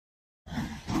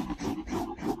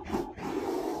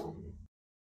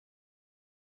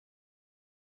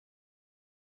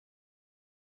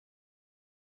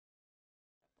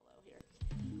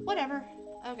Whatever.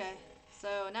 Okay,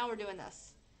 so now we're doing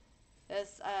this.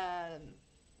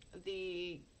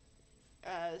 The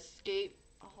escape,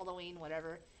 Halloween,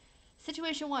 whatever.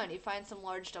 Situation 1, you find some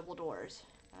large double doors.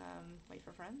 Wait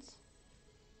for friends.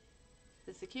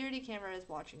 The security camera is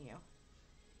watching you.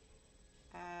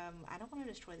 I don't want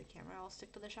to destroy the camera, I'll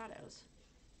stick to the shadows.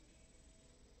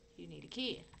 You need a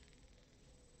key.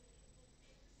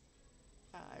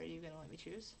 Are you gonna let me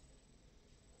choose?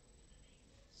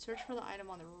 Search for the item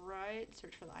on the right,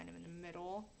 search for the item in the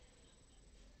middle.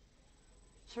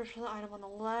 Search for the item on the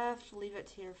left, leave it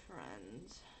to your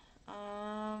friends.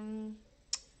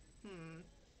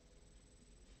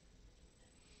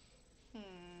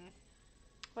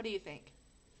 What do you think?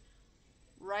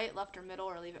 Right, left, or middle,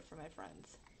 or leave it for my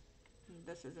friends?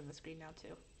 This is in the screen now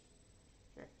too.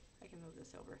 Here, I can move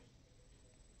this over.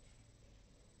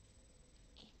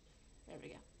 There we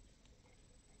go.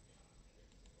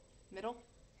 Middle?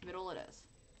 Middle it is.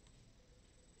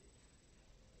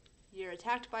 You're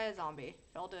attacked by a zombie.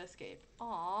 Failed to escape.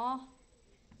 Aww.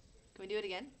 Can we do it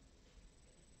again?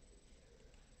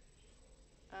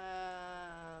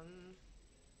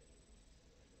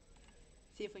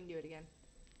 See if we can do it again.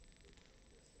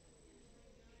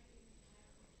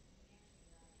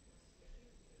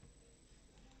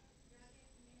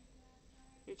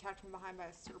 You're attacked from behind by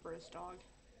a Cerberus dog.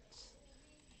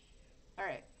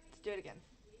 Alright, let's do it again.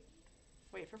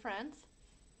 Wait for friends.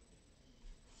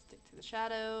 Stick to the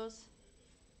shadows.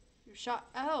 You're shot.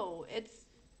 Oh, it's...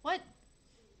 What?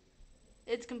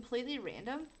 It's completely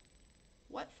random?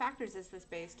 What factors is this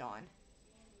based on?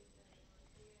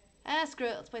 Ah, screw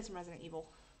it. Let's play some Resident Evil.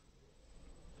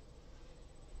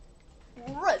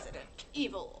 Resident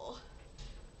Evil.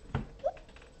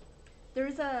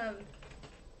 There's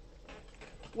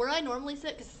where I normally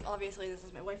sit, because obviously this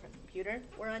is my boyfriend's computer,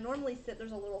 where I normally sit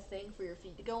there's a little thing for your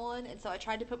feet to go on, and so I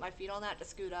tried to put my feet on that to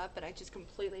scoot up, and I just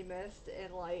completely missed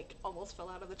and like almost fell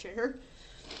out of the chair.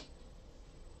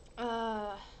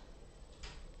 Alright,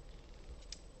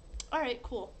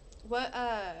 cool. What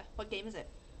game is it?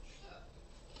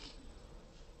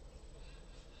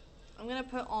 I'm gonna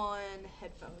put on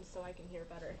headphones so I can hear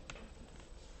better.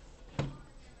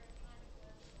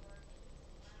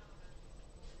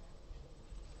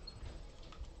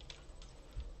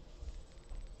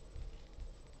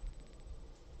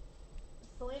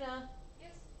 Selena?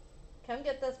 Yes? Come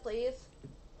get this, please.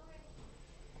 Okay.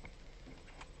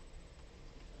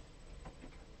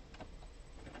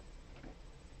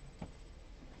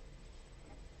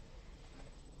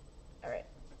 Alright.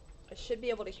 I should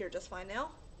be able to hear just fine now.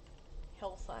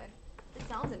 Hell sign. It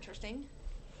sounds interesting.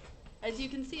 As you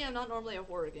can see, I'm not normally a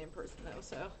horror game person though,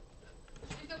 so.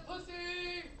 She's a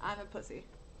pussy! I'm a pussy.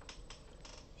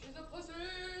 She's a pussy!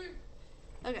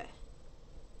 Okay.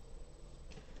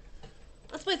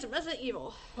 Let's play some Resident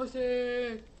Evil.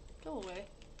 Pussy! Go away.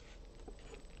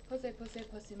 Pussy, pussy,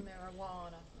 pussy,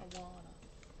 marijuana. I wanna.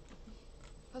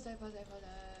 Pussy, pussy, pussy.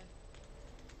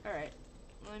 Alright.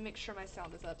 Let me make sure my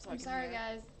sound is up so I I'm can sorry, hear.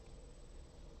 guys.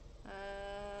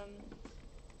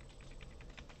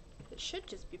 It should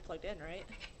just be plugged in, right?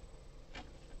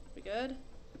 We good?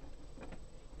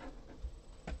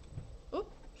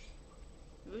 Oop.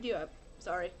 Moved you up.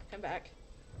 Sorry. Come back.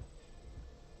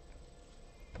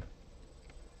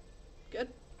 Good?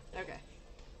 Okay.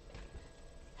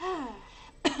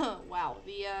 Wow,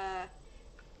 the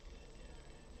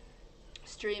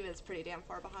stream is pretty damn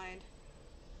far behind.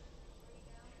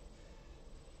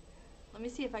 Let me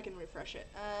see if I can refresh it.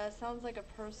 Sounds like a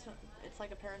person. It's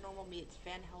like a paranormal meets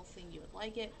Van Helsing. You would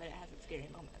like it, but it has its scary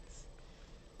moments.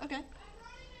 Okay.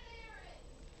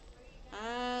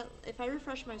 If I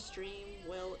refresh my stream,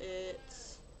 will it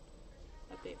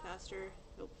update faster?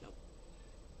 Nope, nope.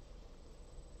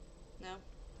 No?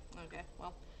 Okay,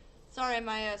 well. Sorry,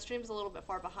 my stream's a little bit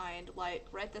far behind. Like,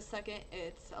 right this second,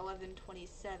 it's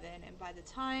 11:27, and by the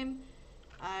time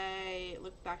I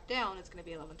look back down, it's going to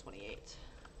be 11:28.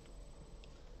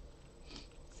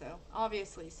 So,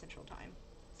 obviously Central Time.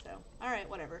 So, alright,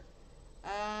 whatever.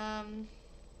 I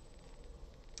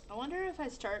wonder if I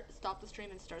stop the stream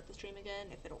and start the stream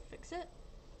again, if it'll fix it.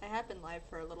 I have been live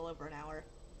for a little over an hour.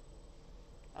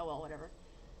 Oh well, whatever.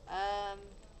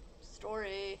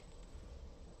 Story.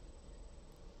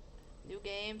 New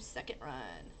game, second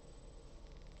run.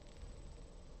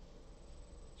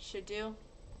 Should do?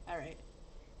 Alright.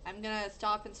 I'm gonna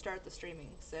stop and start the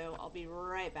streaming, so I'll be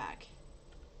right back.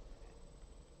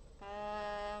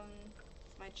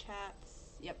 My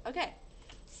chats. Yep, okay.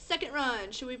 Second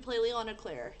run. Should we play Leon or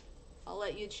Claire? I'll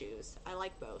let you choose. I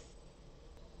like both.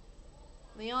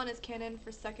 Leon is canon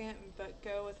for second, but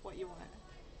go with what you want.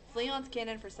 If Leon's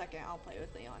canon for second, I'll play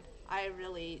with Leon.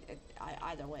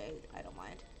 Either way, I don't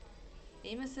mind.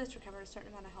 Aim assist recovers a certain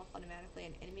amount of health automatically,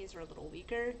 and enemies are a little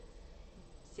weaker.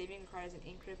 Saving requires an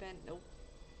increment. Nope.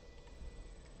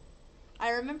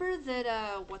 I remember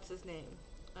that, what's his name?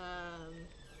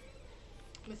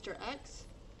 Mr. X?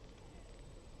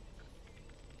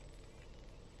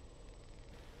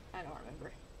 I don't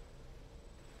remember.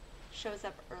 Shows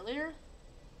up earlier.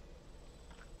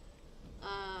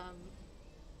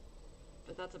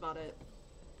 But that's about it.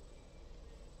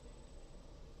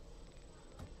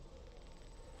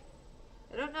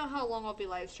 I don't know how long I'll be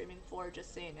live streaming for,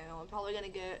 just so you know. I'm probably gonna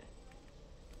get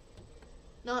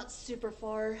not super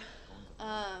far,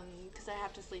 because I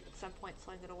have to sleep at some point,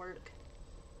 so I go to work.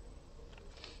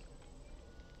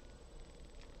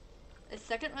 Is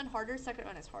second run harder? Second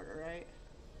run is harder, right?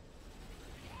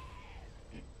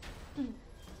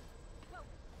 Whoa,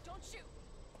 don't shoot.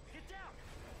 Get down.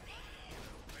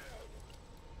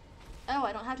 Oh,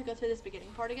 I don't have to go through this beginning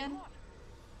part again?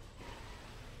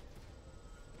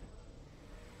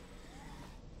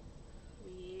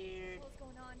 Weird. What's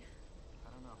going on? I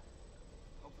don't know.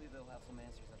 Hopefully they'll have some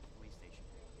answers at the police station.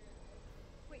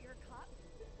 Wait, you're a cop?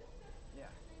 Yeah,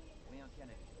 Leon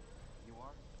Kennedy. You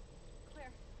are?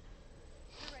 Claire.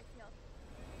 You're right field.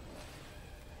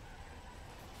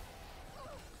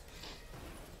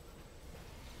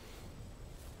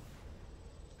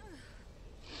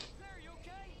 Claire, you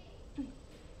okay?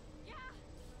 Yeah,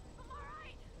 I'm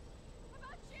alright. How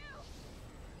about you?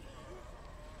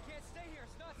 Can't stay here,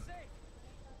 it's not safe.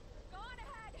 Go on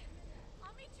ahead.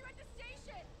 I'll meet you at the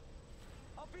station.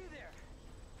 I'll be there.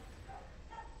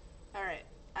 Alright.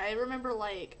 I remember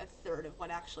like a third of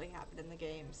what actually happened in the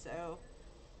game, so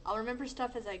I'll remember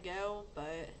stuff as I go,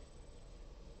 but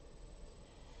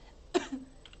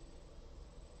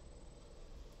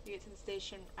you get to the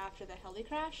station after the heli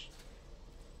crash?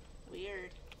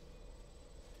 Weird.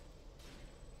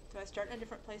 Do I start in a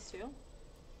different place too?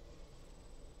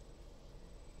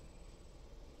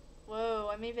 Whoa,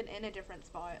 I'm even in a different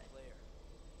spot. Claire,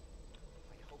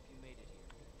 I hope you made it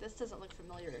here. This doesn't look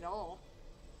familiar at all.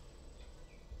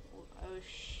 Oh,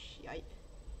 shite.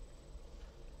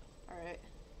 Alright.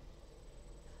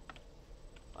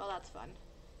 Well, that's fun.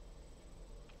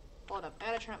 Hold up, I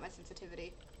gotta turn up my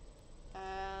sensitivity.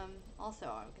 Also,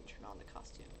 I can turn on the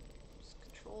costumes.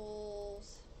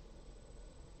 Controls.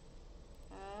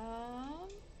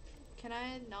 Can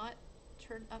I not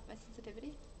turn up my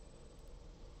sensitivity?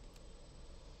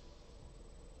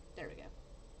 There we go.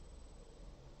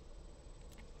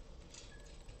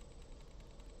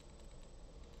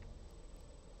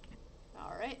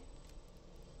 Alright.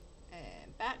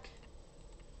 And back.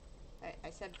 I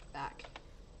said back.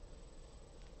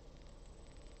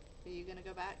 Are you gonna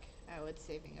go back? Oh, it's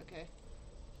saving, okay.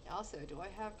 Also, do I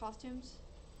have costumes?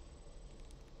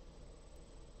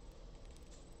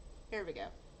 Here we go.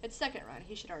 It's second run.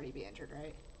 He should already be entered,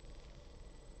 right?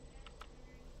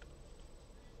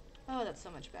 Oh, that's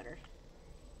so much better.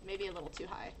 Maybe a little too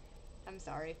high. I'm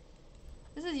sorry.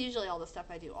 This is usually all the stuff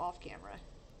I do off camera.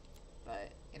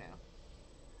 But, you know.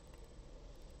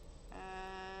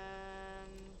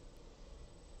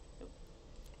 Nope.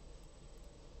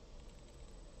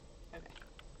 Okay.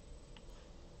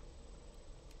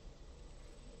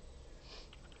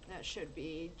 That should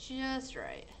be just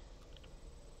right.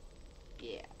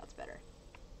 Yeah, that's better.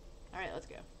 Alright, let's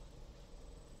go.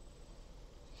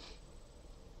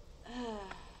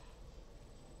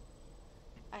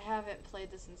 I haven't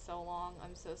played this in so long.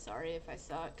 I'm so sorry if I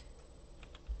suck.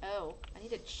 Oh, I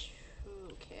need to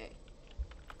okay.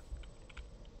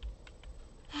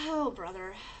 Oh,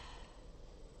 brother.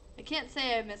 I can't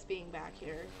say I miss being back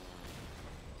here.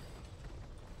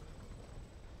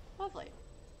 Lovely.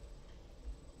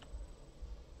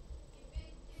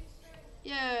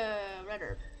 Yeah, red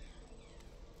herb.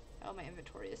 Oh, my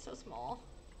inventory is so small.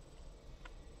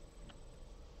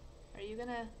 Are you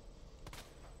gonna...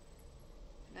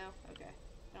 No? Okay.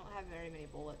 I don't have very many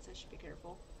bullets. I should be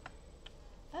careful.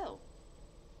 Oh.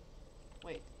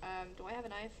 Wait, do I have a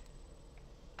knife?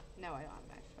 No, I don't have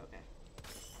a knife. Okay.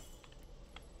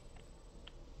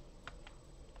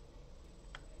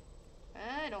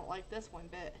 I don't like this one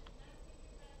bit.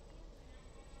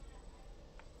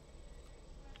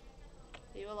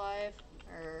 Are you alive?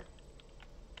 Or...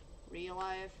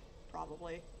 re-alive?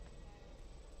 Probably.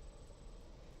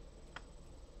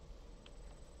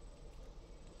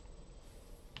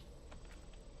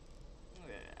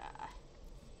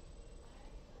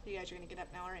 You guys are gonna get up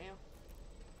now, aren't you?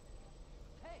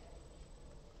 Hey!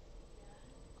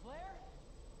 Claire?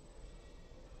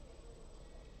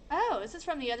 Oh, this is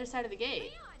from the other side of the gate.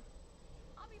 Leon!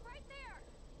 I'll be right there.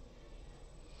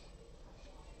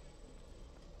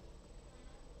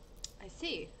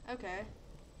 see. Okay.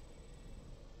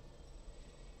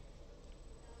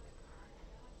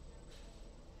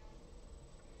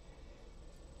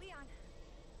 Leon,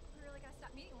 we really gotta stop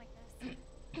meeting like this.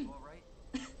 You alright?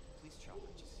 Please chop.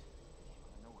 I just came out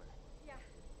of nowhere. Yeah.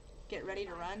 Get ready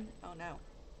to run? Oh no.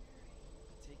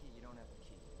 I take it you don't have the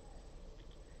key.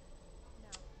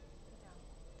 No, we don't.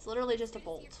 It's literally just a Good to see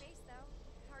bolt. your face, though.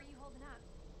 How are you holding up?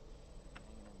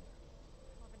 Hanging in there.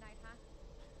 Hell of a night, huh?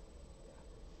 Yeah.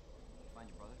 You find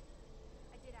your brother?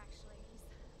 I did actually. He's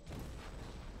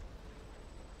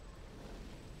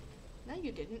No,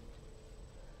 you didn't.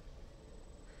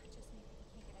 just maybe he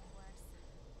can't get any worse.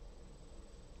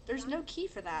 There's no key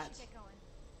for We that. should get going.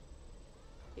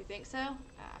 You think so?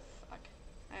 Ah, fuck.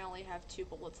 I only have 2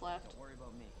 bullets left. Don't worry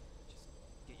about me. Just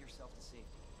get yourself to safety.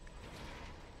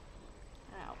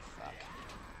 Oh, fuck.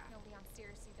 No, Leon,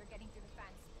 seriously, they're getting through the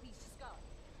fence. Please, just go.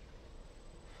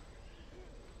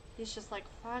 He's just like,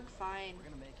 fuck, fine. We're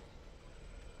gonna make it.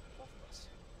 Both of us.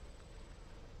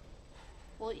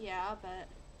 Well, yeah, but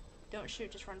don't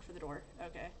shoot, just run for the door.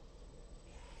 Okay.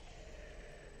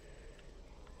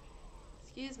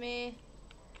 Excuse me.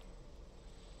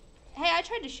 Hey, I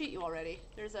tried to shoot you already.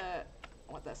 There's a...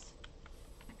 I want this.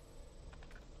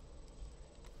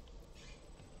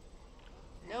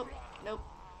 Nope, nope,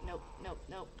 nope, nope,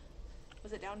 nope.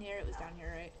 Was it down here? It was down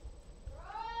here, right?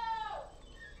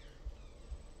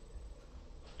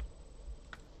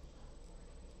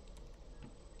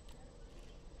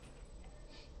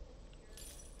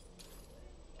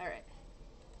 Alright.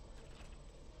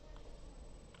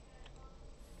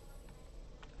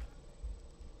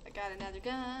 I got another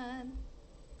gun.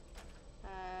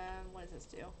 What does this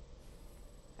do?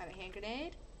 Got a hand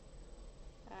grenade.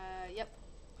 Yep.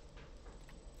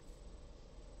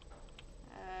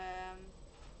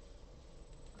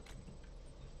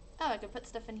 Oh, I can put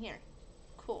stuff in here.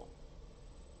 Cool.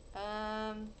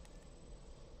 I'm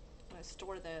gonna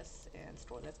store this and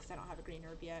store this because I don't have a green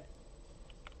herb yet.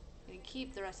 I'm gonna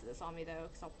keep the rest of this on me though,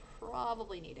 because I'll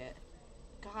probably need it.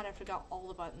 God, I forgot all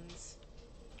the buttons.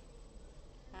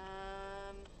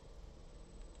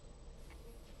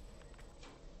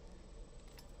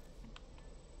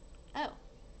 Oh.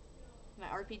 My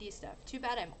RPD stuff. Too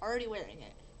bad I'm already wearing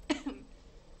it.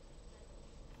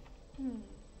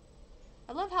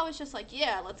 I love how it's just like,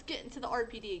 yeah, let's get into the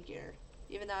RPD gear.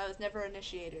 Even though I was never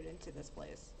initiated into this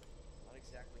place. Not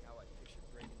exactly how I pictured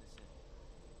breaking this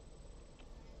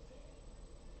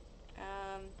in.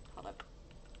 Hold up.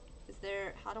 Is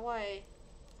there, how do I,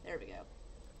 there we go.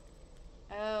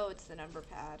 Oh, it's the number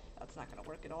pad. That's not gonna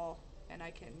work at all. And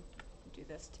I can do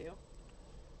this too.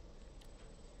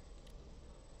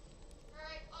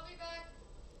 Alright, I'll be back.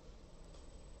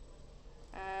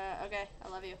 Okay, I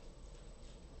love you.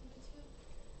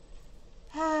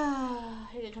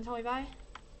 Hey, you can tell me bye?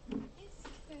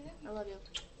 I love you.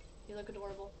 You look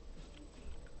adorable.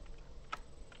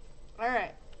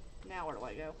 Alright, now where do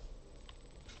I go?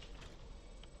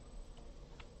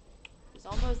 It's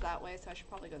almost that way, so I should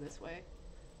probably go this way.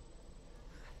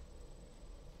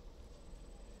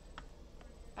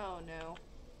 Oh no.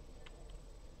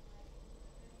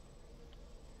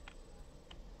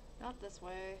 Not this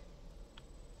way.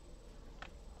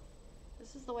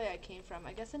 This is the way I came from.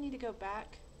 I guess I need to go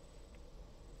back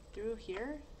through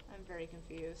here? I'm very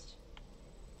confused.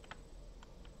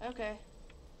 Okay.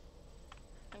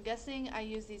 I'm guessing I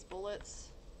use these bullets.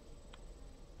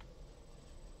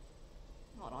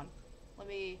 Hold on. Let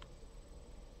me...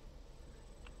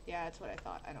 Yeah, that's what I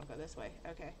thought. I don't go this way.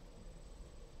 Okay.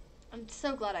 I'm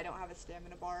so glad I don't have a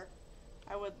stamina bar.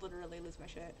 I would literally lose my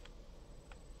shit.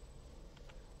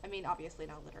 I mean, obviously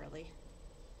not literally.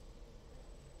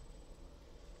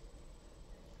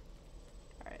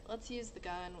 Alright, let's use the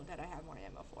gun that I have more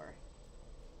ammo for.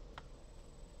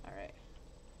 Alright.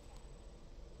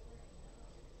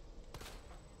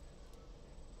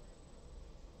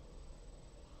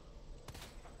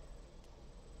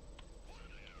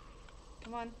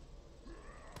 Come on.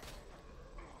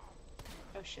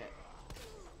 Oh shit.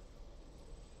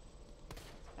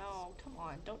 Oh, come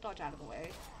on. Don't dodge out of the way.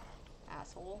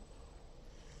 Asshole.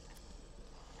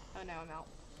 Oh no, I'm out.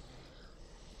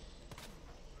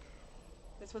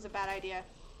 This was a bad idea.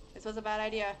 This was a bad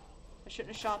idea. I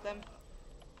shouldn't have shot them.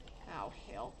 Oh,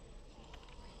 hell.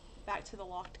 Back to the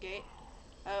locked gate.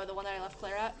 Oh, the one that I left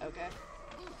Claire at? Okay.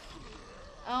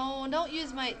 Oh, don't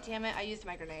use my... Damn it, I used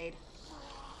my grenade.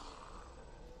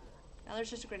 Now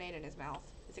there's just a grenade in his mouth.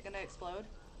 Is it gonna explode?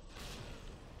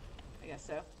 I guess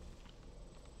so.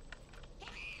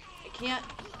 I can't...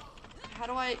 How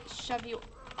do I shove you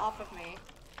off of me?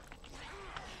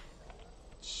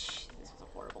 Shh, this was a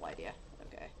horrible idea.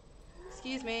 Okay.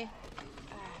 Excuse me.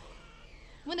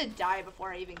 gonna die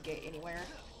before I even get anywhere.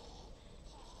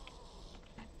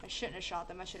 I shouldn't have shot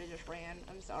them. I should have just ran.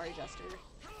 I'm sorry, Jester.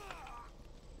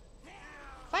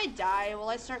 If I die, will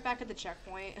I start back at the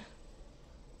checkpoint?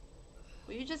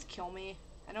 Will you just kill me?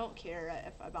 I don't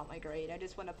care about my grade. I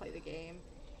just want to play the game.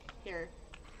 Here.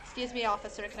 Excuse me,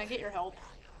 officer. Can I get your help?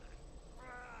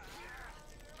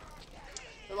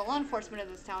 The law enforcement of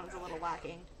this town is a little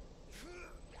lacking.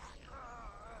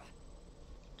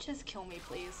 Just kill me,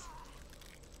 please.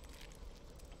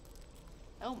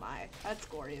 Oh my. That's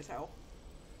gory as hell.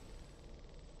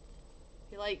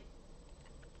 You like...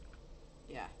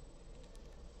 Yeah.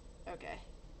 Okay.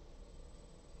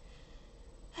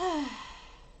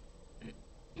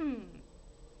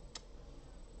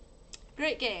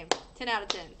 Great game. 10 out of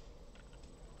 10.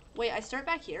 Wait, I start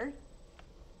back here?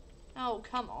 Oh,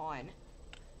 come on.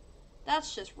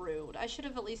 That's just rude. I should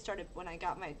have at least started when I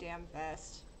got my damn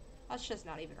vest. That's just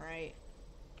not even right.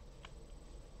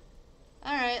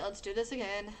 Alright, let's do this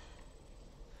again.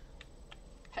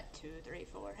 Hut 2, 3,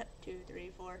 4. Hut 2,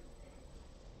 3, 4.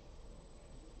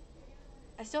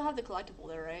 I still have the collectible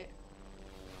there, right?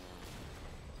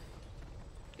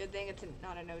 Good thing it's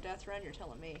not a no-death run, you're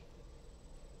telling me.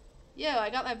 Yo, I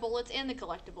got my bullets and the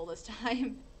collectible this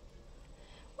time.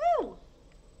 Woo!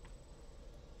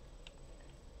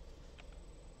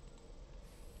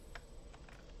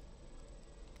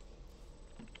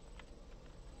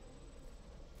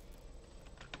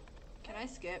 Can I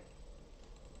skip?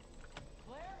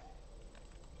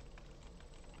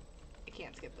 I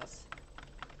can't skip this.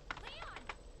 Leon!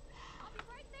 I'll be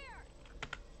right there!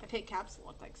 I picked caps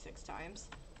look like 6 times.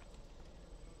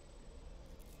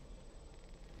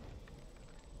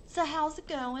 So how's it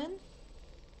going?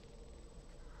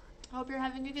 Hope you're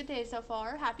having a good day so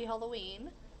far. Happy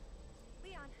Halloween.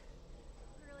 Leon,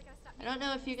 we really gotta stop. I don't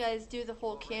know if you guys do the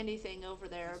whole candy thing over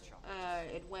there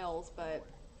in Wales, but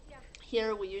Yeah.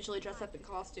 here we usually dress up in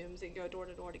costumes and go door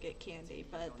to door to get candy,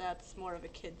 but that's more of a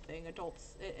kid thing.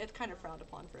 Adults, it's kind of frowned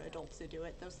upon for adults to do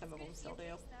it, though some of them still do.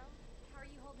 How are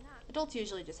you holding up? Adults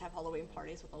usually just have Halloween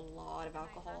parties with a lot of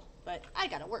alcohol, but I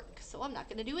gotta work, so I'm not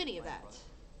gonna do any of that.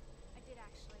 I did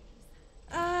actually.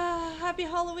 Happy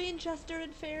Halloween, Jester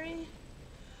and Fairy.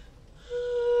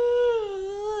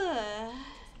 Look at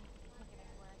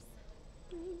it worse.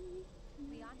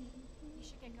 Leon, you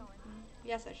should get going.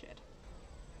 Yes, I should.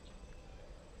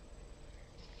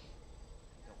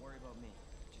 Don't worry about me.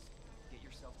 Just get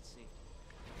yourself to safety.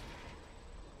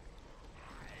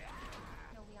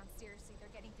 No, Leon, seriously, they're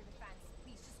getting through the fence.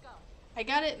 Please, just go. I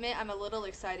gotta admit, I'm a little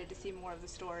excited to see more of the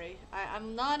story.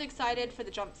 I'm not excited for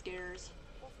the jump scares,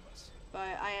 Both of us.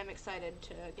 but I am excited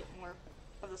to get more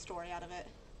of the story out of it.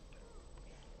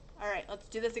 Alright, let's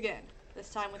do this again.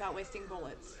 This time without wasting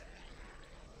bullets.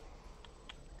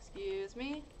 Excuse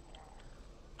me.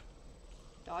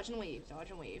 Dodge and weave, dodge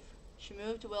and weave. She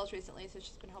moved to Wales recently, so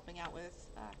she's been helping out with,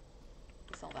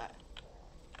 what's all that?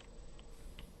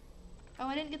 Oh,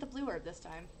 I didn't get the blue herb this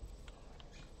time.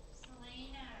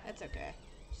 Selena. That's okay.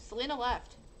 Selena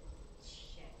left.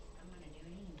 Shit, I'm gonna do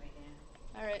it anyway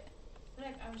then. Alright.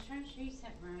 Look, I was trying to show you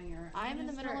something earlier. I'm in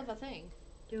the middle of a thing.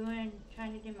 Trying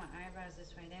to do my eyebrows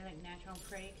this way. They look natural and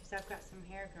pretty because I've got some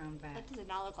hair growing back. That does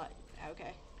not look like,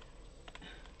 okay.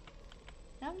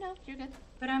 No, you're good.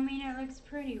 But I mean, it looks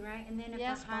pretty, right? And then if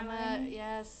Yes, I Mama, highlight it,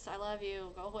 yes, I love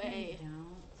you. Go no, away. you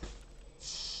don't.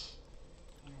 Asshole.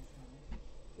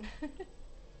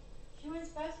 She wasn't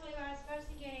supposed to leave. I was supposed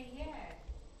to get it yet.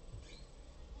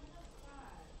 What the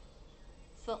fuck?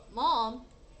 So, Mom.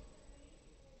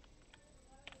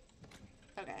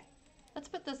 Okay. Let's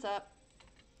put this up.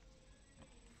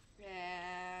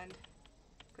 And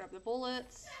grab the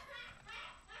bullets.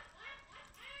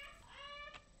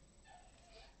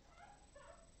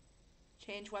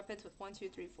 Change weapons with 1, 2,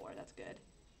 3, 4. That's good.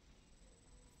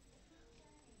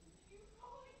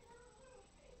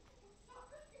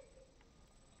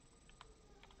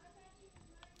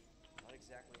 Not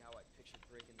exactly how I pictured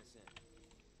breaking this in.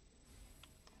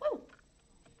 Woo!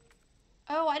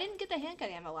 Oh, I didn't get the handgun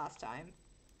ammo last time.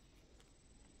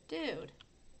 Dude.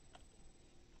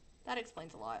 That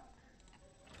explains a lot.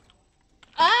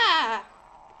 Ah!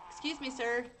 Excuse me,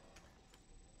 sir.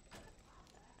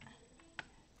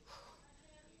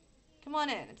 Come on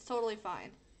in. It's totally fine.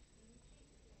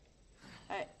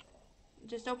 Alright.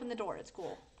 Just open the door. It's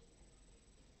cool.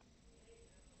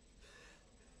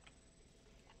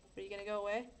 Are you gonna go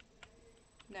away?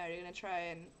 No, you're gonna try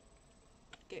and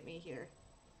get me here.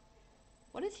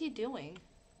 What is he doing?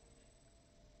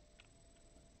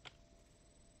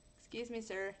 Excuse me,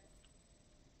 sir.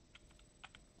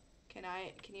 Can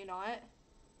you not?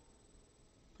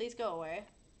 Please go away.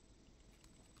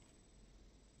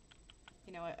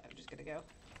 You know what? I'm just gonna go.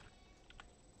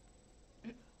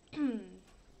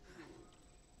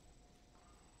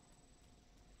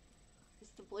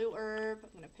 It's the blue herb. I'm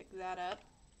gonna pick that up.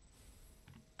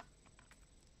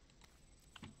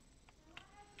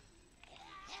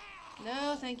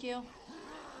 No, thank you.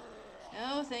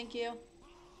 No, thank you.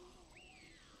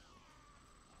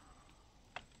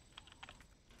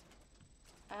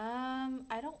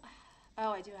 I don't...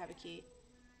 Oh, I do have a key.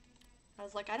 I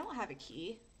was like, I don't have a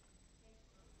key.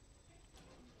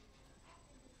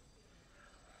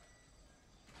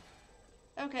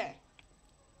 Okay.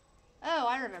 Oh,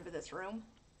 I remember this room.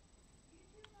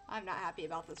 I'm not happy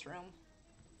about this room.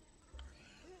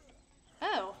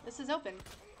 Oh, this is open.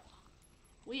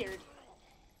 Weird.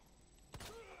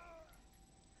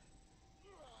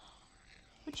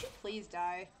 Would you please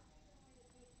die?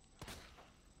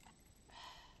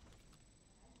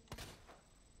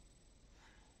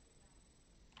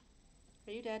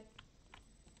 Are you dead?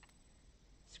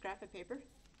 Scrap of paper?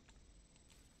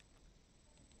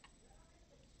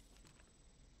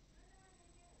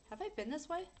 Have I been this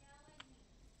way?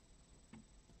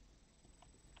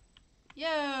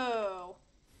 Yo!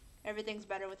 Everything's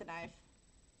better with a knife.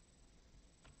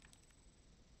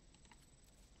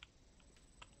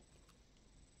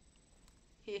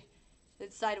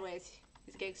 It's sideways.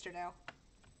 He's a gangster now.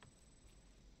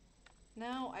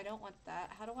 No, I don't want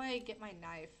that. How do I get my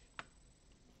knife?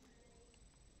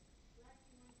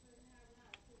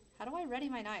 How do I ready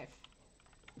my knife?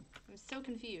 I'm so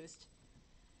confused.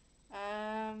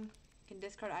 Can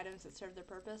discard items that serve their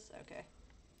purpose? Okay.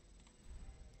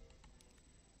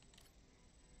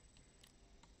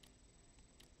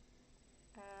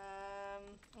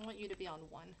 I want you to be on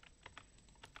 1.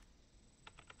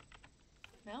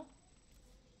 No?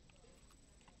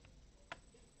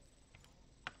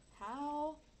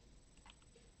 How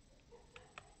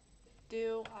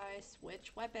do I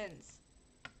switch weapons?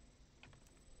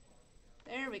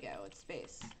 There we go, it's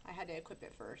space. I had to equip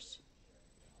it first.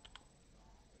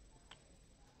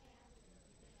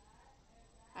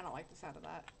 I don't like the sound of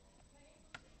that.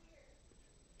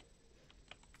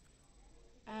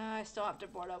 I still have to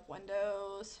board up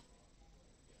windows.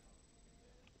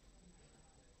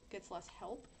 Gets less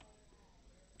help.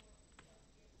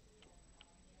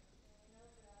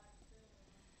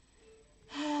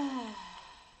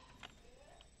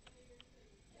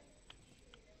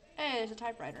 Hey, there's a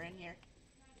typewriter in here.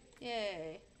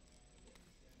 Yay.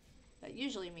 That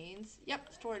usually means,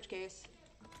 yep, storage case.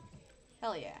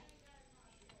 Hell yeah.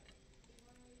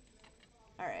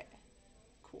 Alright.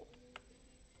 Cool.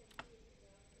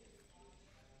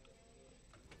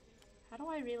 How do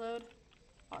I reload?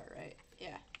 Alright,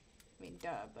 yeah. I mean,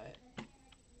 duh, but...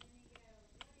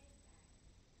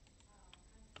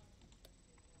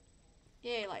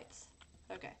 Yay, lights.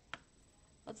 Okay.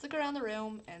 Let's look around the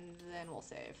room, and then we'll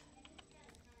save.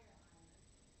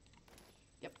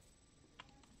 Yep.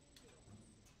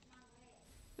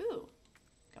 Ooh.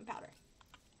 Gunpowder.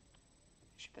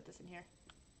 Should put this in here.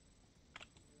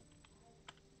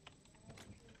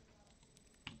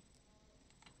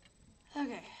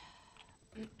 Okay.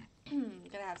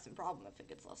 Gonna have some problem if it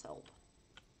gets less help.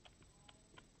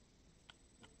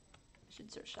 I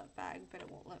should search that bag, but it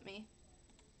won't let me.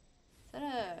 Is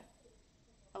that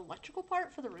a electrical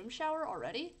part for the room shower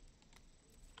already?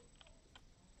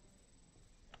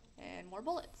 And more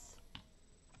bullets.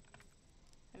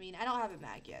 I mean, I don't have a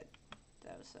mag yet,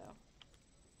 though, so.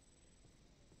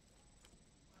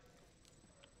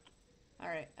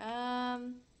 Alright,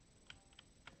 I'm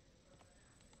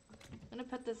gonna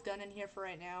put this gun in here for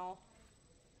right now.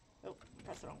 Oh,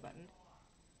 press the wrong button.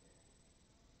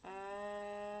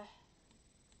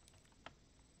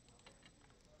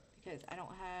 Because I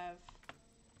don't have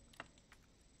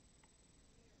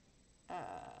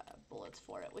bullets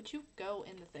for it. Would you go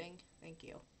in the thing? Thank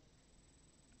you.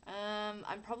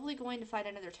 I'm probably going to find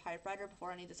another typewriter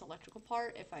before I need this electrical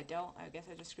part. If I don't, I guess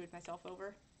I just screwed myself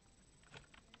over.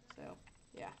 So,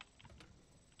 yeah.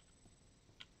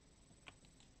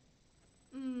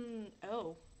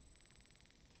 Oh.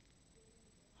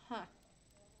 Huh.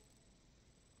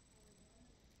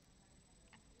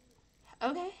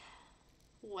 Okay.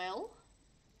 Well.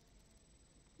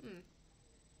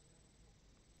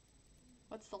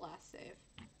 What's the last save?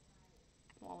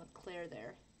 The one with Claire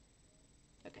there.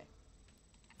 Okay.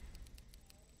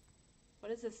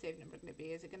 What is this save number going to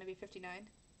be? Is it going to be 59? I'm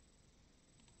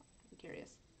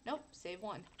curious. Nope, save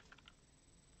 1.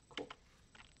 Cool.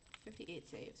 58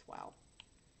 saves, wow.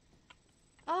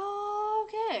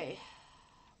 Okay.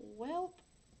 Well,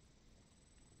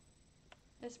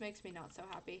 this makes me not so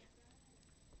happy.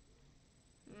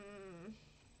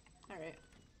 Alright,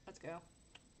 let's go.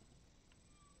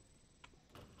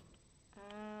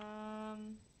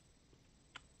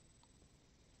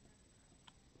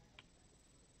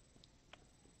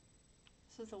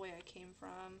 This is the way I came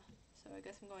from, so I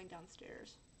guess I'm going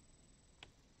downstairs.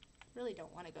 Really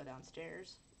don't want to go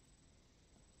downstairs.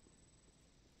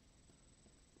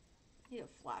 I need a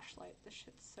flashlight. This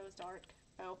shit's so dark.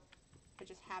 Oh, I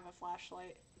just have a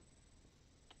flashlight.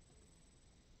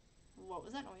 What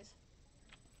was that noise?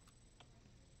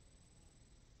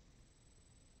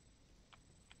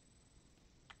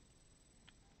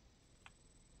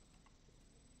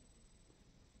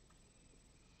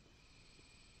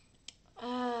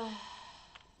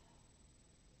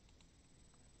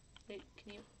 Wait,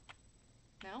 can you?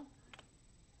 No?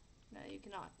 No, you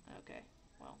cannot. Okay,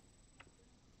 well.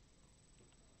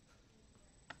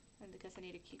 I guess I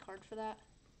need a key card for that.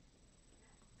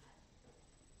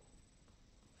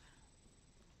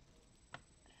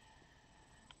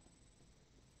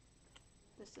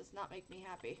 This does not make me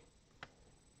happy.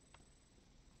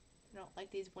 I don't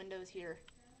like these windows here.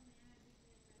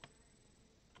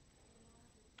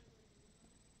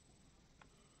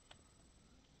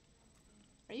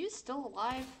 Are you still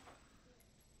alive?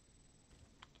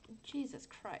 Jesus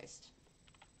Christ.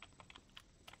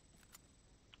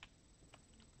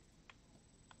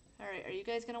 Alright, are you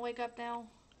guys gonna wake up now?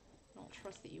 I don't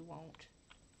trust that you won't.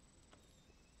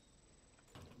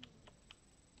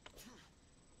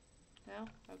 No?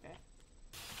 Okay.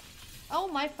 Oh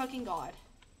my fucking god.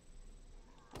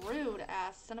 Rude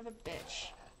ass son of a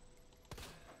bitch.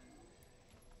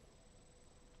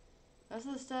 Most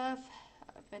of the stuff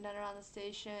I've been done around the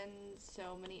station,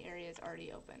 so many areas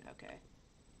already open. Okay.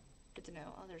 Good to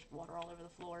know. Oh, there's water all over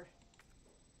the floor.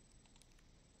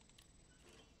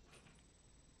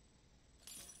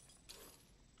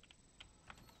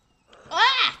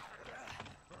 Ah!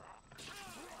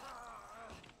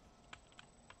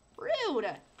 Rude!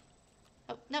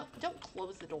 Oh, no, don't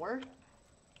close the door.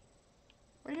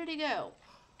 Where did he go?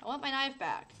 I want my knife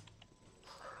back.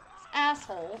 This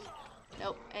asshole.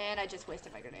 Nope, and I just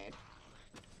wasted my grenade.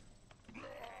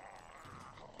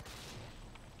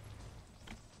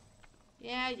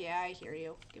 Yeah, I hear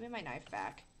you. Give me my knife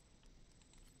back.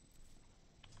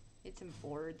 Need some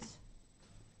boards.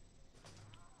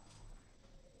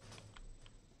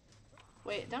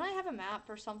 Wait, don't I have a map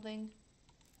or something?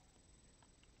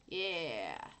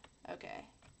 Yeah, okay.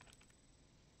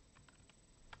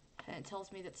 And it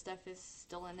tells me that stuff is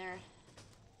still in there.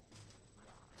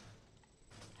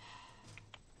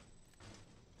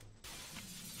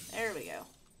 There we go.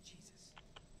 Jesus.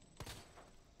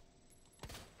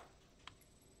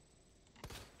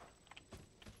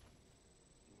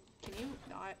 Can you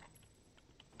not?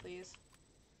 Please.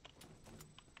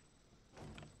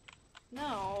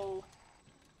 No.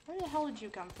 Where the hell did you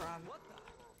come from?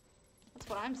 That's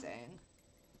what I'm saying.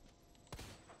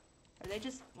 Are they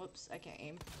just... Whoops, I can't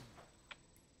aim.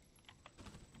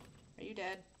 Are you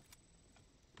dead?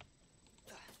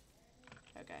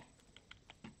 Okay.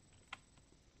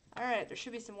 Alright, there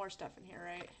should be some more stuff in here,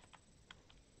 right?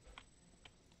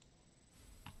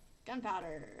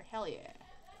 Gunpowder. Hell yeah.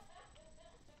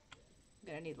 I'm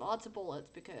gonna need lots of bullets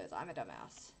because I'm a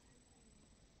dumbass.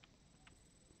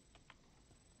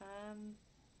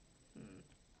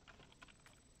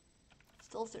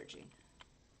 Still searching.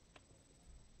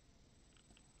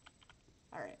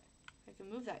 Alright. I can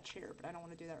move that chair, but I don't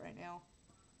want to do that right now.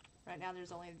 Right now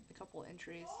there's only a couple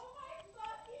entries.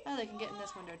 Oh, they can get in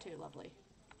this window too. Lovely.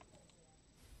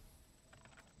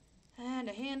 And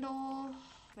a handle.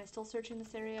 Am I still searching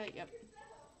this area? Yep.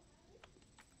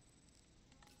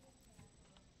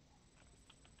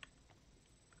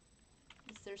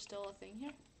 Is there still a thing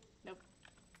here? Nope.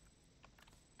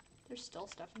 There's still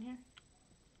stuff in here?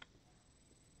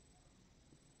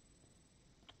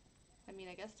 I mean,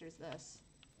 I guess there's this.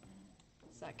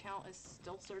 Does that count as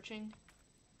still searching?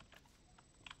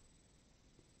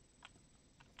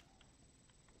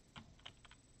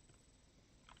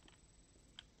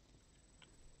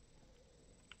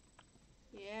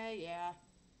 Yeah.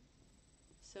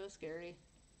 So scary.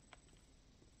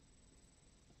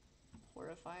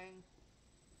 Horrifying.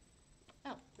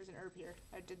 Oh, there's an herb here.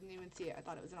 I didn't even see it. I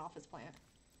thought it was an office plant.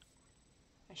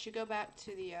 I should go back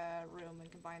to the room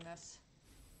and combine this.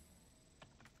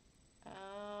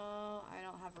 Oh, I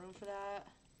don't have room for that.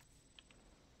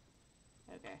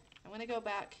 Okay, I'm gonna go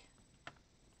back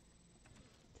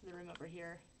to the room over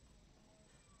here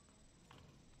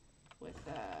with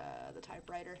the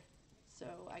typewriter so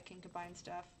I can combine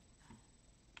stuff.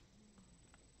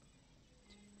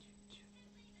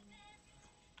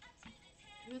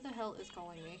 Who the hell is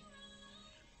calling me?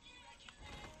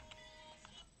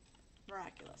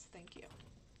 Miraculous, thank you.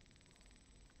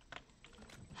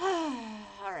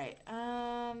 Alright,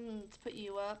 let's put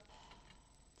you up.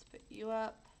 Let's put you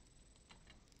up.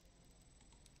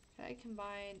 Can I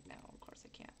combine? No, of course I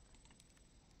can't.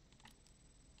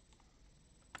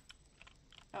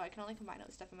 Oh, I can only combine it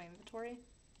with stuff in my inventory.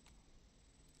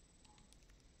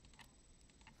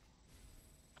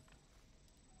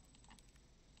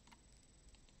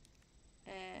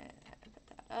 And put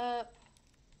that up.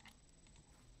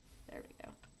 There we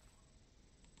go.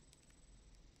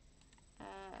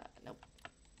 Nope.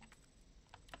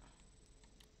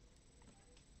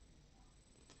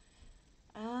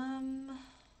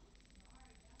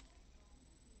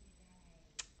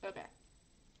 Okay.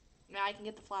 Now I can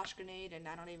get the flash grenade, and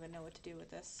I don't even know what to do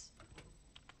with this.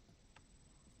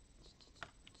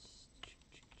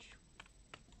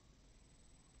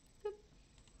 Boop.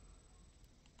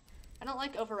 I don't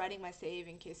like overwriting my save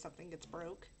in case something gets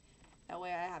broke. That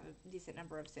way I have a decent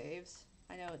number of saves.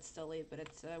 I know it's silly, but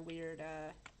it's a weird,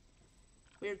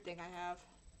 weird thing I have.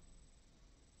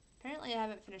 Apparently I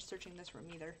haven't finished searching this room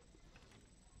either.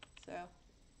 So,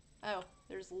 oh,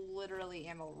 there's literally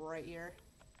ammo right here.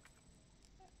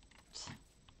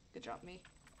 Good job, me.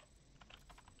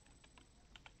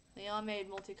 Leon made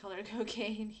multicolored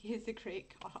cocaine. He is a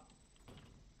great cop.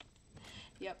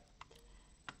 Yep.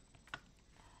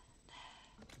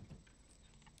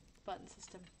 Button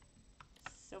system.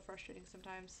 So frustrating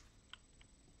sometimes.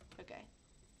 Okay.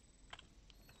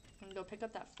 I'm gonna go pick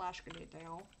up that flash grenade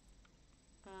now.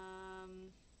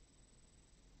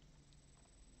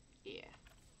 Yeah.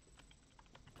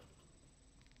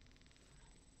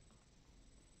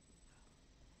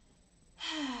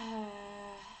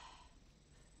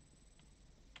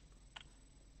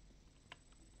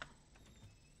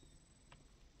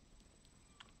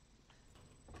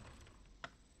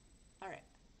 Alright.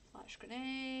 Flash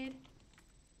grenade.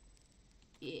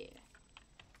 Yeah.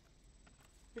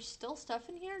 There's still stuff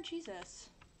in here? Jesus.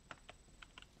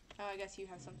 Oh, I guess you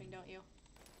have something, don't you?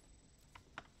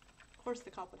 Of course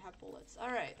the cop would have bullets.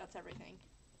 Alright, that's everything.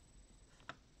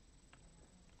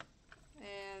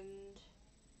 And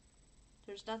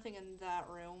there's nothing in that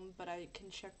room, but I can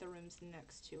check the rooms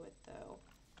next to it, though.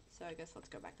 So I guess let's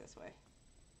go back this way.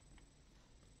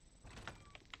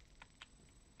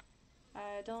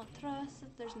 I don't trust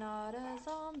that there's not a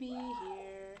zombie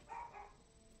here.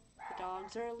 The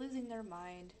dogs are losing their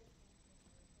mind.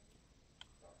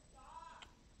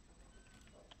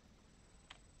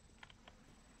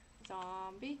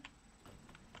 Zombie.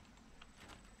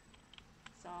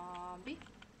 Zombie.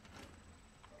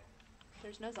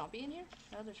 There's no zombie in here?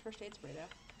 No, there's first aid spray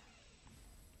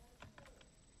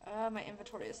though. My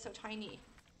inventory is so tiny.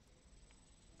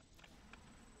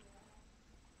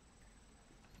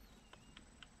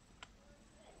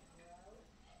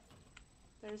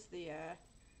 There's the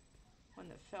one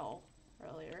that fell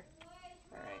earlier.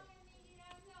 Alright.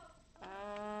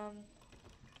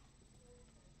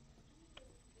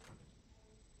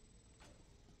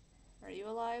 Are you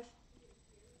alive?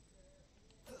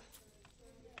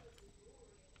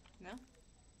 No?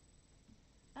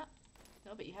 Ah,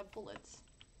 no, but you have bullets.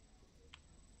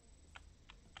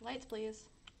 Lights, please.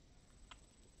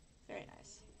 Very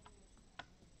nice.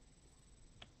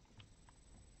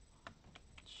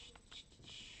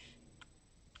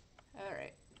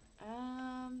 Alright.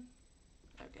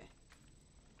 Okay.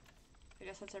 I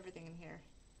guess that's everything in here.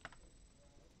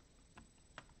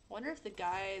 I wonder if the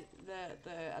guy,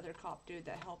 the other cop dude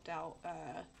that helped out,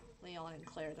 Leon and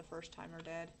Claire the first time are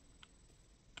dead.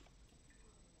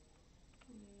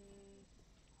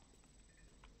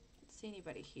 Don't see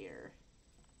anybody here.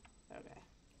 Okay.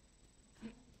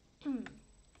 Do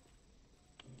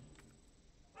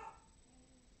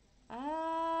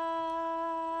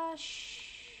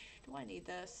I need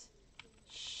this?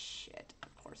 Shit,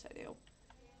 of course I do.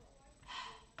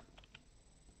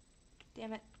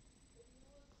 Damn it.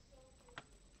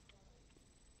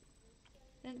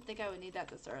 Didn't think I would need that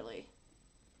this early.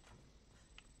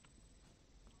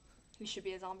 You should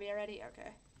be a zombie already?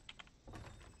 Okay.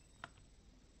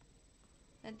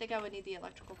 Didn't think I would need the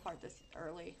electrical part this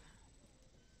early.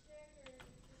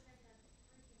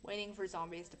 Waiting for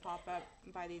zombies to pop up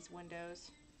by these windows.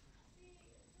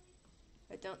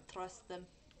 I don't trust them.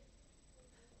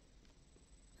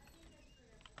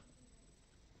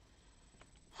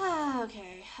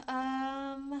 Okay.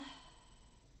 I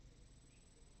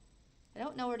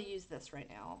don't know where to use this right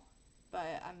now, but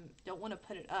I don't want to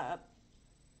put it up.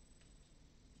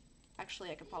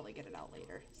 Actually, I could probably get it out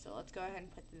later. So let's go ahead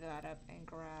and put that up and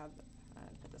grab,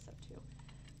 put this up too,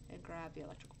 and grab the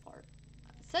electrical part.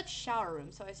 It said shower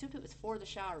room, so I assumed it was for the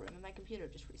shower room, and my computer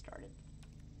just restarted.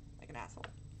 Like an asshole.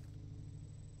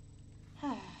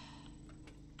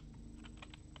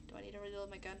 I need to reload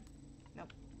my gun?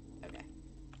 Nope. Okay. Okay.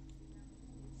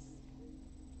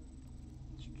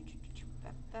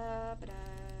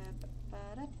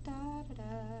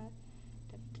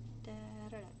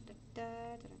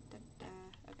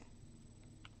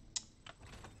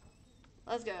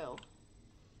 Let's go.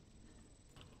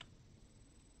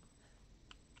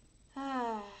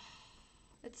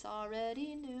 It's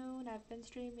already noon. I've been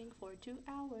streaming for 2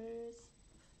 hours.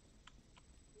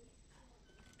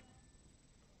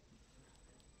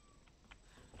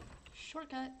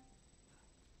 Shortcut.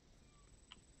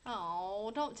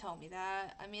 Oh, don't tell me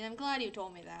that. I mean, I'm glad you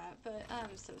told me that, but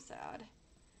I'm so sad.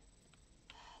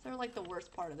 They're like the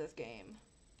worst part of this game.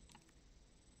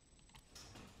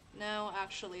 No,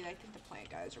 actually, I think the plant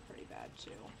guys are pretty bad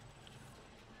too.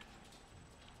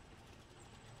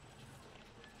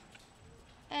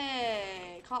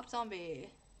 Hey, cop zombie.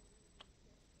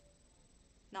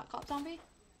 Not cop zombie?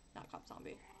 Not cop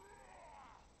zombie.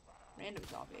 Random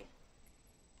zombie.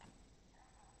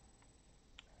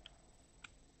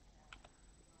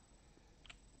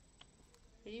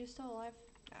 Are you still alive?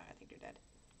 No, I think you're dead.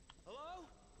 Hello?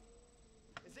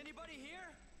 Is anybody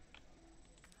here?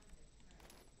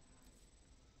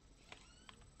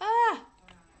 Ah!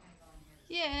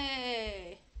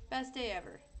 Yay! Best day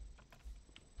ever.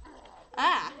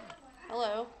 Ah!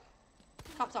 Hello.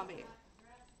 Cop zombie.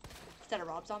 Is that a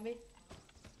Rob zombie?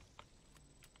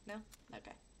 No?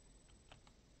 Okay.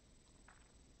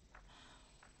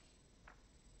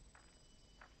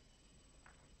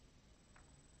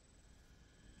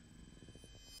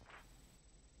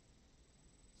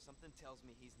 Something tells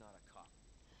me he's not a cop.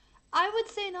 I would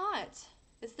say not.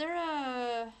 Is there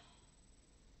a...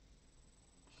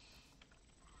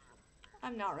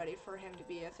 I'm not ready for him to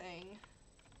be a thing.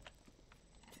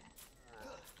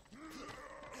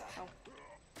 Oh.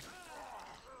 It's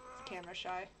camera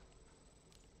shy.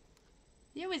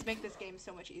 You always make this game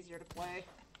so much easier to play.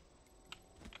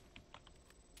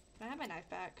 Can I have my knife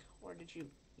back? Or did you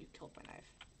killed my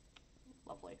knife?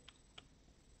 Lovely.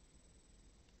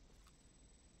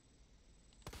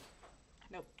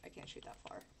 Nope, I can't shoot that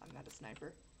far. I'm not a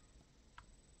sniper.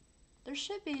 There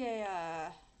should be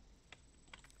a,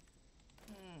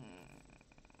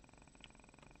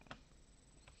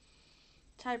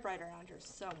 typewriter around here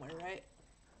somewhere, right?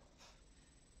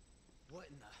 What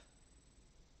in the...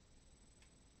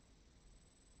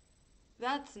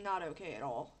 That's not okay at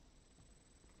all.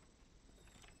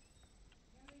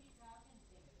 Who are you talking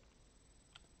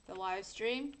to? The live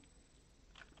stream?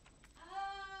 Oh,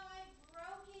 I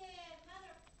broke it!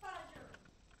 Mother fudger!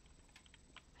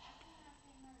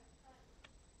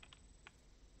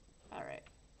 Alright.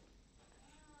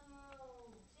 Oh,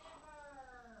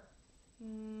 Timber!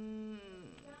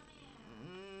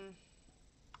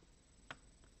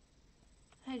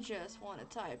 I just want a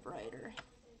typewriter.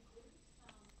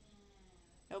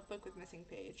 Notebook with missing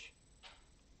page.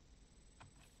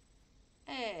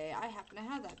 Hey, I happen to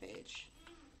have that page.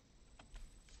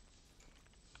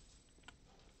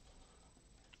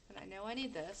 And I know I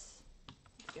need this.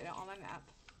 Let's get it on my map.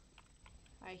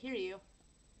 I hear you.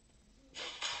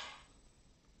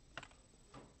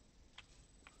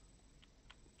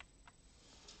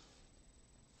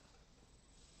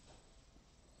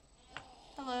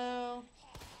 Hello.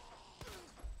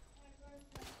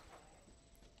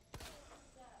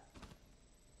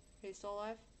 Are you still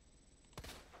alive?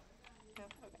 No?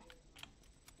 Okay.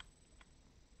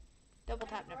 Double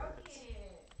tap never hurts.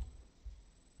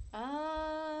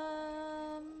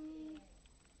 Oh,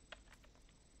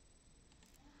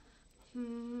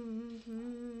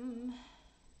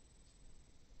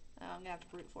 I'm gonna have to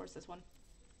brute force this one.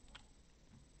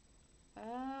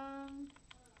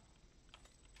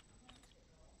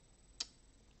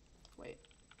 Wait.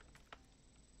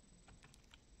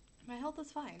 My health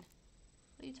is fine.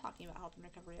 What are you talking about, health and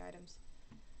recovery items?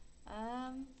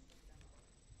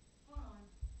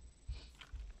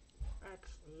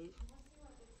 Actually.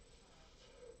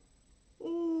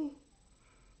 Ooh.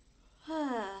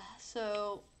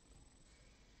 So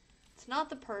it's not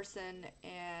the person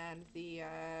and the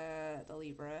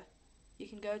Libra. You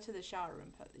can go to the shower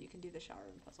room. You can do the shower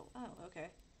room puzzle. Oh,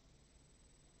 okay.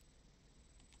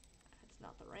 It's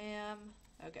not the RAM.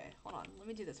 Okay, hold on. Let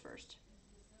me do this first.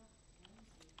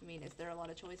 I mean, is there a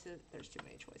lot of choices? There's too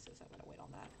many choices. I'm gonna wait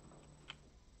on that.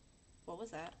 What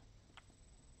was that?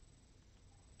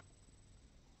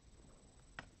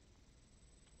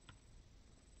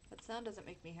 That sound doesn't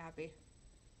make me happy.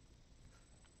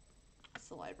 It's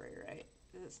the library, right?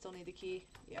 Does it still need the key?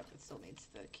 Yep, it still needs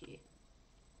the key.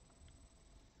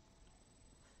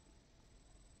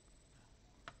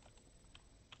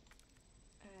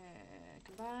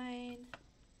 Combine.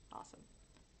 Awesome.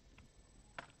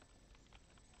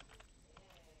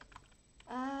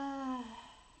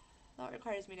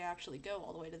 requires me to actually go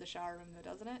all the way to the shower room though,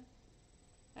 doesn't it?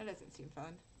 That doesn't seem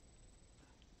fun.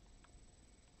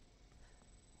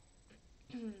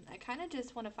 I kind of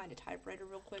just want to find a typewriter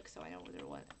real quick so I know whether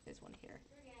one is one here.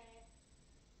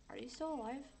 Are you still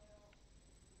alive?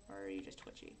 Or are you just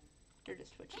twitchy? You're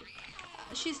just twitchy.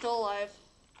 She's still alive.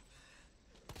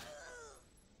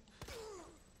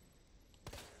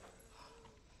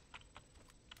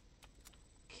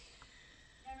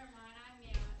 Never mind, I'm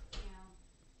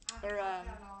out, Or, I've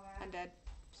done all that. undead.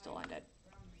 Still undead.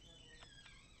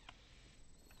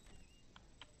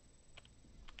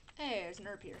 Hey, there's an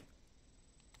herb here.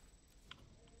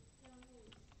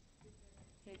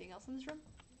 Anything else in this room?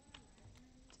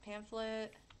 It's a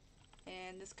pamphlet.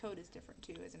 And this code is different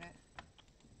too, isn't it?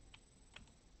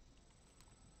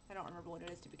 I don't remember what it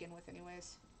is to begin with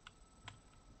anyways.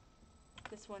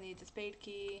 This one needs a spade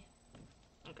key.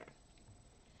 Okay.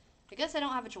 I guess I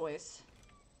don't have a choice.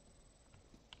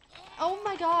 Oh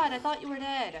my god, I thought you were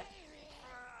dead.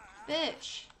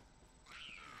 Bitch.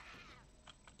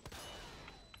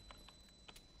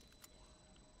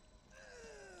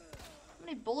 How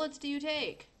many bullets do you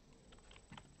take?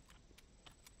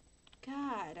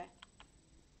 God.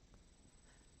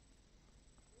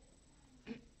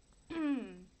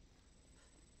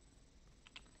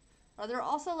 Are there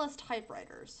also less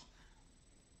typewriters?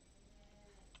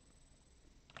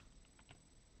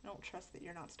 I don't trust that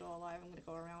you're not still alive. I'm gonna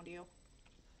go around you.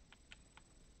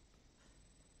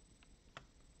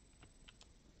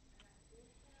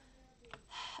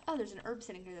 Oh, there's an herb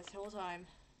sitting here this whole time.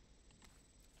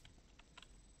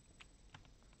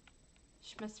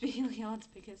 She must be Leon's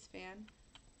biggest fan,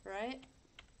 right?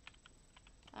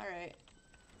 Alright.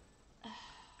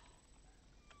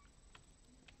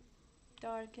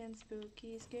 Dark and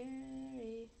spooky,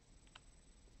 scary.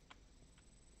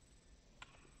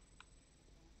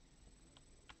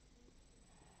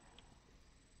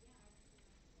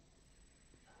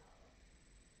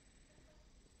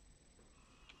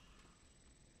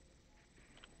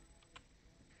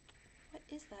 What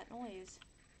is that noise?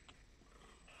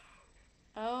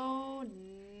 Oh,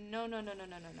 no, no, no, no, no,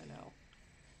 no, no, no.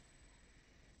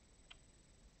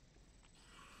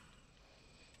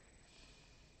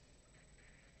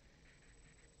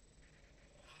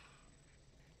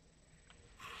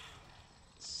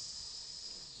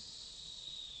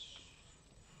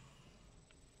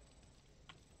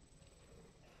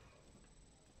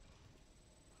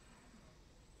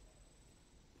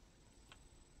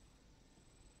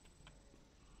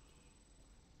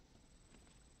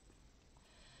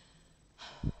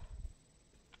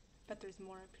 Bet there's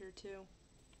more up here too.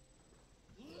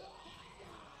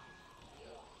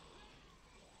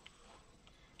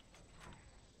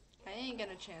 I ain't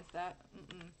gonna chance that.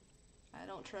 I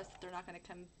don't trust that they're not gonna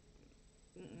come.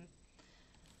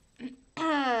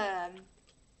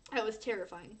 That was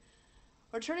terrifying.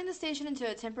 We're turning the station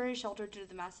into a temporary shelter due to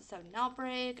the massive sudden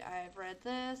outbreak. I've read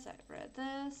this.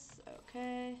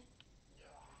 Okay.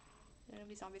 Are there gonna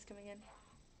be zombies coming in?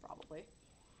 Probably.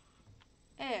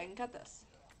 Hey, I can cut this.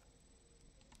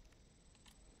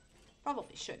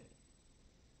 Probably shouldn't.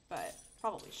 But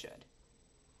probably should.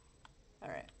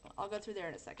 Alright, well, I'll go through there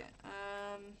in a second.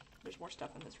 There's more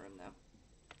stuff in this room though.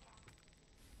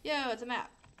 Yo, it's a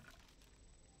map.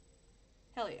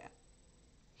 Hell yeah.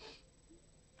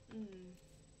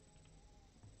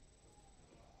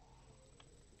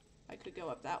 I could go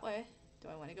up that way. Do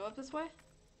I want to go up this way?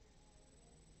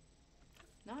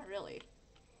 Not really.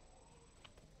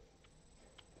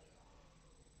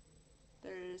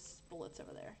 There's bullets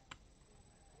over there.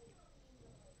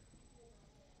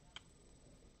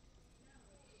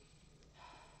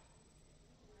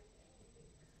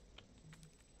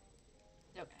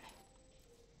 Okay.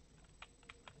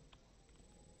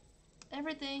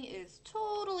 Everything is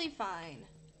totally fine.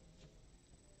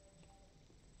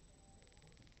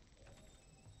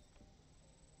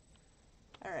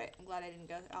 Alright, I'm glad I didn't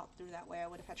go out through that way. I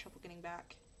would have had trouble getting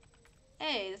back.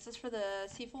 Hey, this is for the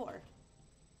C4.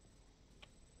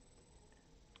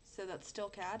 So that's still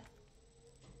CAD.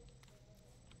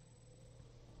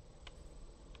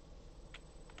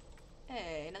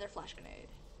 Hey, another flash grenade.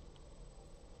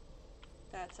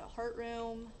 That's a heart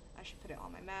room. I should put it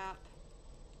on my map.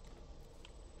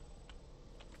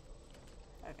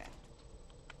 Okay.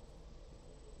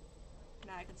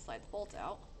 Now I can slide the bolt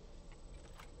out.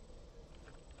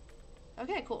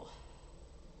 Okay, cool.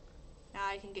 Now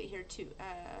I can get here to,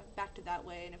 back to that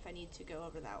way, and if I need to go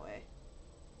over that way.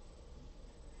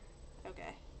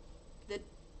 Okay.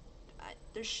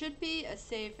 There should be a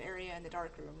safe area in the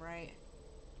dark room, right?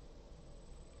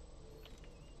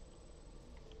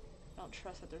 I don't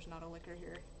trust that there's not a liquor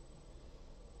here.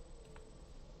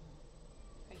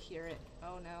 hear it.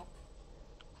 Oh no.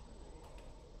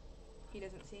 He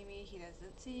doesn't see me, he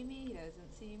doesn't see me, he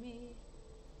doesn't see me.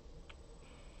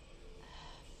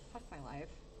 Fuck my life.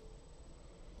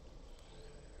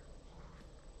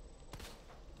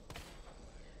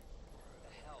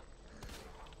 The hell?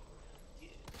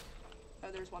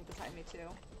 Oh, there's one beside me too.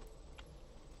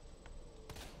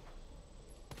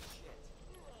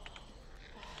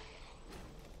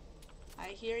 I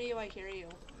hear you, I hear you.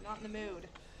 I'm not in the mood.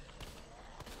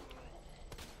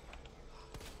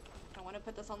 I want to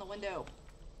put this on the window.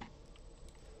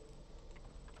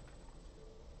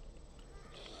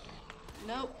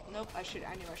 Nope, nope, I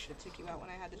knew I should have took you out when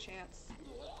I had the chance.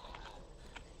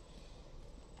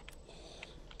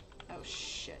 Oh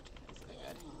shit, this isn't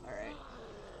good. Alright.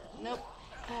 Nope.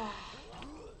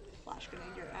 Flash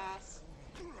grenade your ass.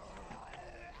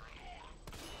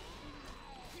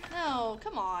 No,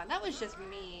 come on, that was just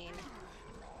mean.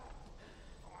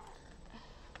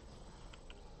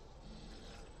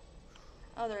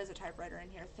 Oh, there is a typewriter in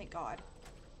here, thank God.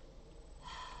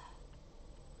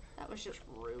 That was just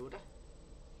rude.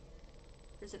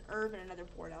 There's an herb and another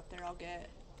board out there I'll get.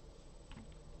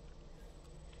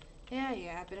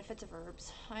 Yeah, benefits of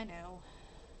herbs. I know.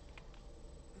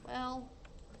 Well.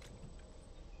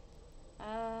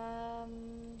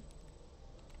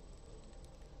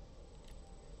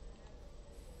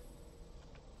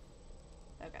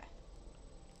 Okay.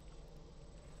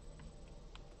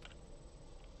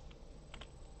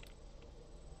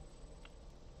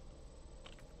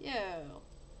 Yo.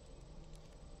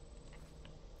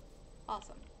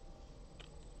 Awesome.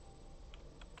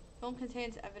 Film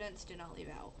contains evidence, do not leave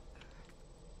out.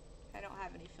 I don't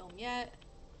have any film yet,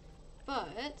 but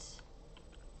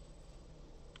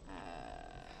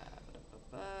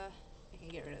I can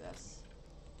get rid of this.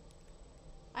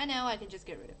 I know I can just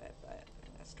get rid of it, but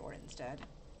I'm gonna store it instead.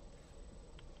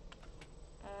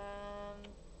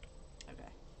 Okay.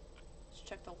 Let's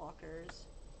check the lockers.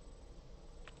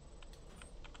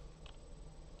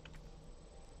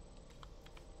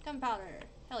 Gunpowder,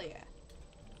 hell yeah.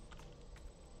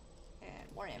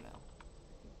 And more ammo.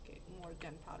 Get more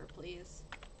gunpowder, please.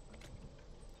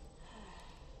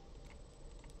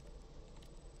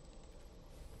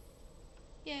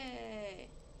 Yay!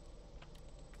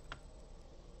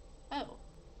 Oh,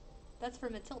 that's for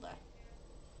Matilda.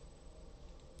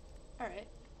 Alright,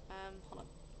 hold on.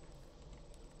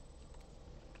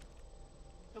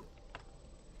 Oh.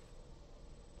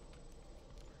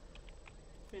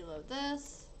 Reload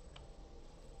this.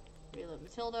 Reload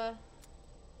Matilda.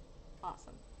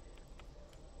 Awesome.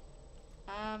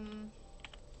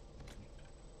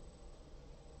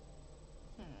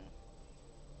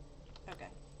 Okay.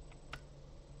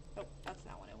 Oh, that's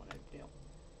not what I wanted to do.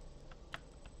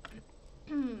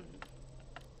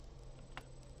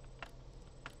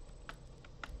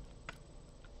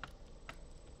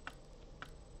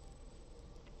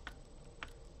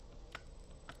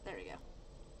 There we go.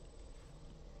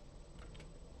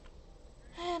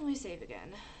 And we save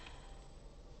again.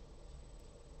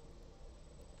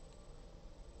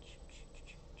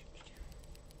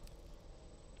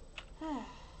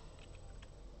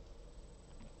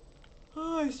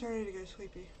 Oh, I'm starting to get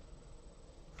sleepy.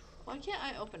 Why can't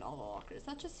I open all the lockers?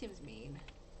 That just seems mean.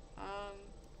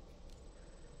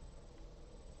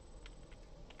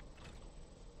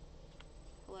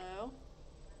 Hello?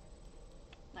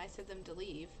 Nice of them to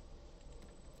leave.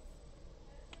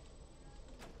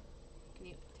 Can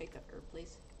you take that herb,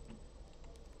 please?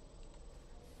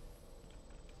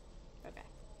 Okay.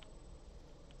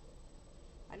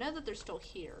 I know that they're still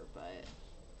here, but...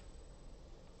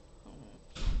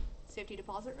 Safety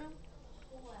deposit room?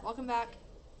 Welcome back.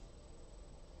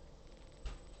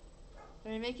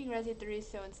 We're making Resi 3,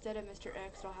 so instead of Mr.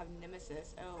 X, I'll have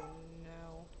Nemesis. Oh,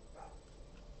 no.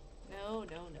 No,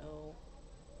 no, no.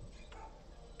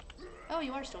 Oh,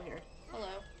 you are still here.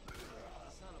 Hello.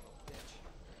 Son of a bitch.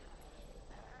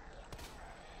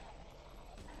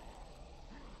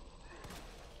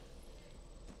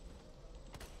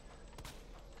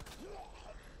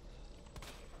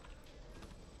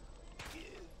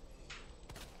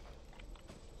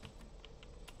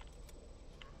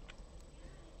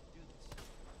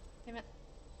 Damn it.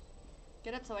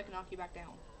 Get up so I can knock you back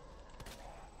down.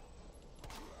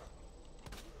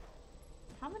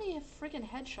 How many freaking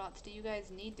headshots do you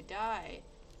guys need to die?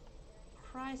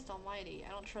 Christ almighty.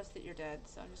 I don't trust that you're dead,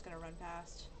 so I'm just gonna run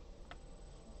past.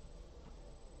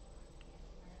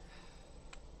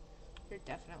 You're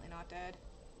definitely not dead.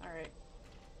 Alright.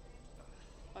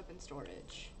 Weapon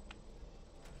storage.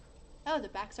 Oh, the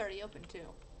back's already open too.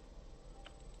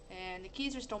 And the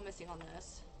keys are still missing on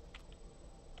this.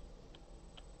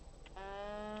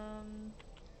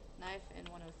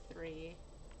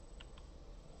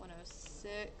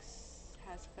 6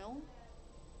 has film.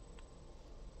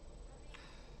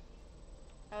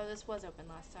 Oh, this was open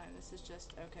last time. This is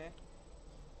just, okay.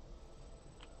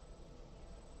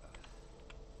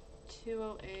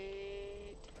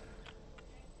 208.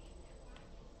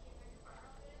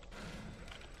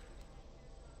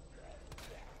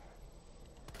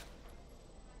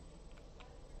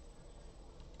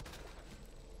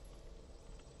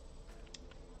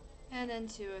 And then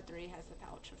 203 has the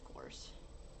pouch, of course.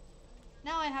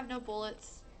 Now I have no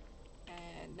bullets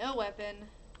and no weapon.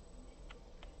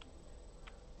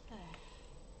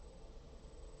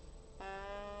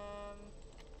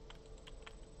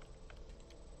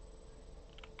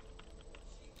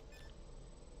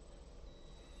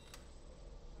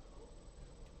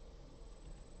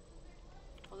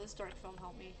 Will this dark film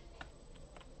help me?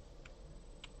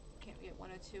 Can't get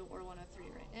 102 or 103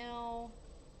 right now.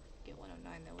 Get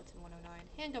 109 though. What's in 109?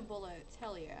 Handgun bullets.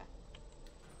 Hell yeah.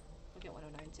 We'll get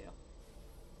 109 too.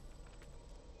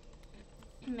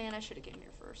 Man, I should have came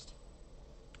here first.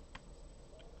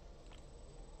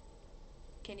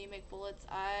 Can you make bullets?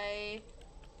 I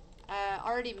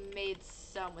already made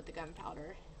some with the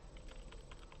gunpowder.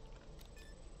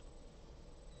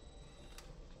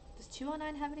 Does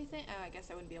 209 have anything? Oh, I guess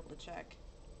I wouldn't be able to check.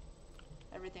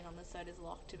 Everything on this side is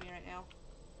locked to me right now.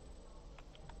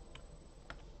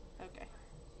 Okay.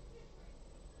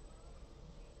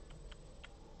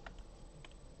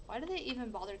 Why do they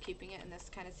even bother keeping it in this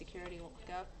kind of security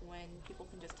lookup when people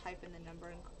can just type in the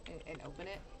number and open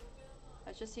it?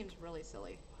 That just seems really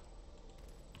silly.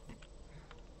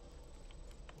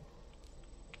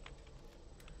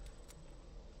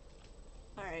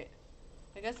 Alright.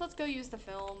 I guess let's go use the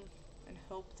film and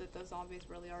hope that the zombies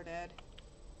really are dead.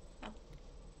 Oh.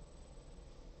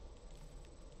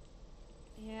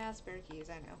 Yeah, spare keys,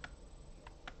 I know.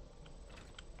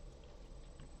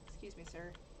 Excuse me,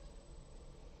 sir.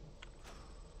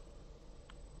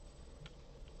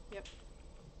 Yep.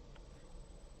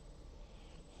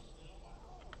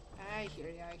 I hear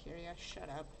ya, I hear ya. Shut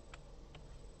up.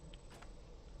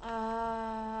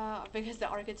 Because the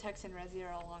architects in Resi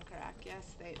are all on crack.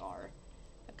 Yes, they are.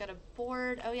 I've got a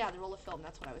board. Oh yeah, the roll of film.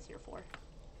 That's what I was here for.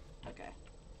 Okay.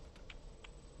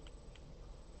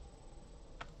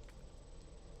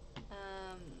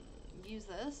 Use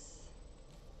this.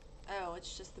 Oh,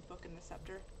 it's just the book and the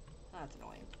scepter. Oh, that's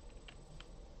annoying.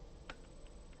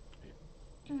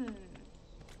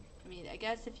 I mean, I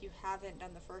guess if you haven't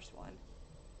done the first one.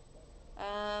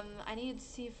 I need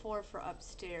C4 for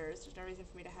upstairs. There's no reason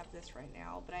for me to have this right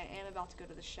now, but I am about to go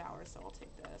to the shower, so I'll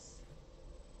take this.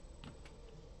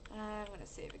 I'm gonna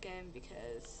save again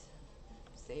because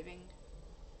I'm saving.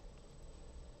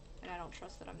 And I don't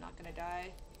trust that I'm not gonna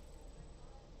die.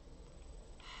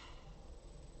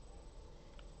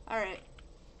 Alright.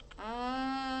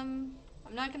 I'm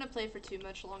not gonna play for too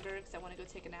much longer because I want to go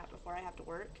take a nap before I have to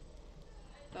work.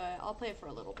 But I'll play for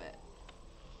a little bit.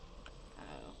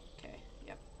 Oh, okay.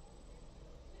 Yep.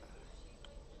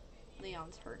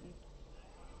 Leon's hurting.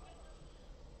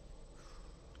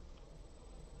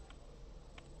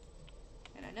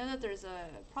 And I know that there's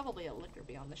probably a liquor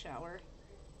beyond the shower.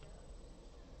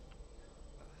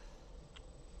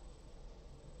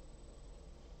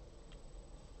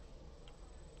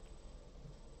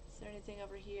 Is there anything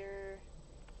over here?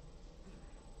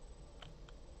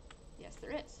 Yes,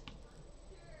 there is.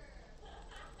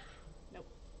 Nope.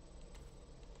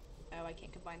 Oh, I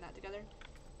can't combine that together?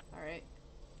 Alright.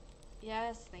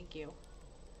 Yes, thank you.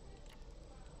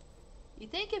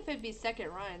 You'd think if it'd be second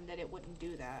run that it wouldn't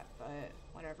do that, but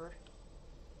whatever.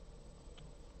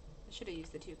 I should have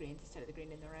used the 2 greens instead of the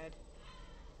green and the red.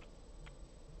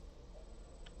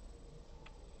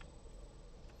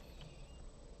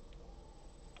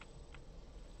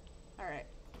 Alright,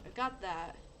 I've got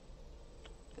that.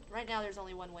 But right now there's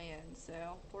only one way in, so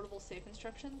portable safe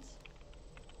instructions.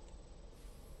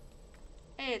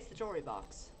 Hey, it's the jewelry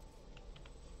box.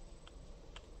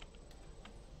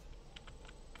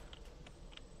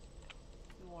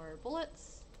 More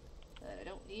bullets that I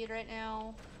don't need right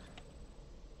now.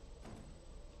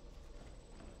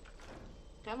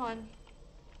 Come on.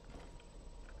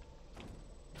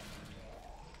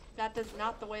 That is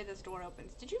not the way this door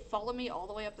opens. Did you follow me all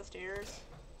the way up the stairs?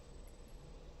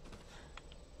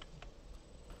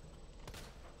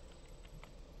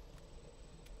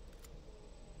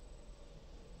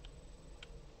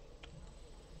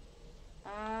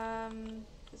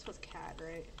 This was CAD,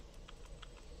 right?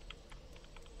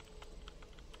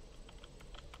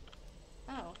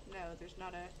 Oh, no, there's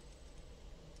not a...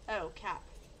 Oh, cap,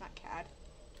 not CAD.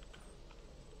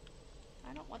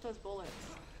 I don't want those bullets.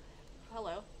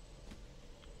 Hello.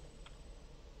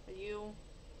 Are you...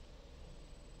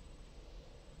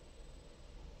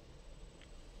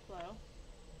 Hello?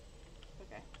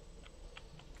 Okay.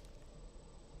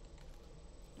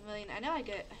 I mean, I know I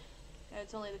get...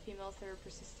 It's only the females that are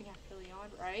persisting after Leon,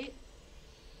 right?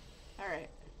 Alright.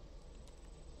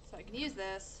 So I can use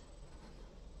this.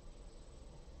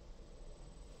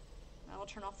 That'll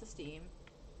turn off the steam.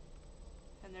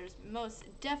 And there's most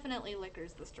definitely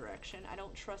liquors this direction. I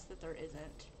don't trust that there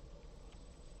isn't.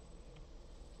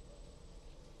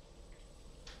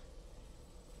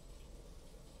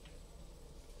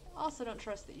 I also don't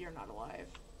trust that you're not alive.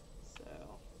 So...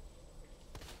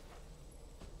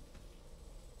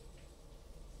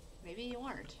 maybe you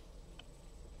aren't.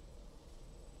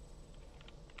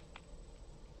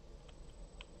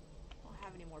 I don't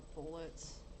have any more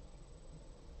bullets.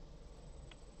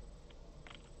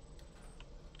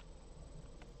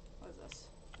 What is this?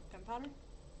 Gunpowder?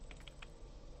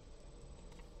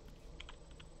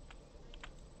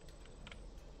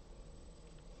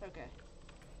 Okay.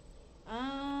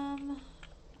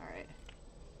 Alright.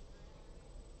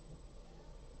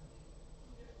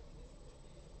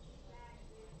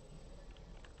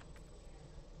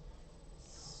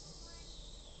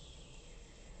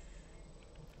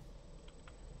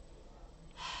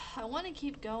 I want to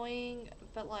keep going,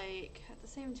 but like, at the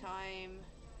same time,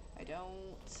 I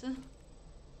don't.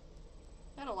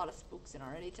 Got a lot of spooks in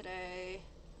already today.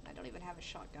 I don't even have a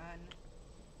shotgun.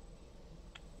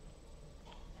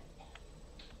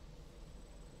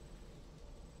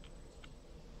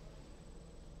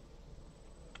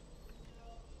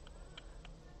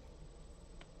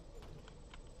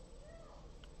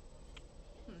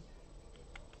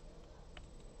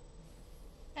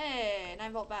 Hey,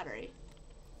 9-volt battery.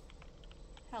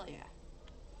 Hell yeah.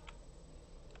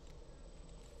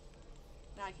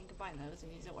 Now I can combine those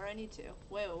and use it where I need to.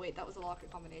 Wait, that was a locker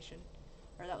combination.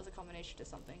 Or that was a combination to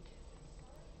something.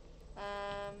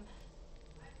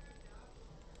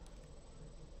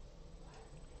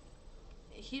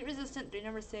 Heat resistant, 3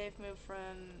 number safe, move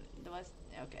from the west,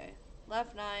 okay.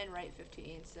 Left 9, right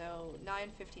 15, so 9,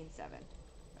 15, 7.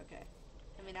 Okay.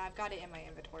 I mean, I've got it in my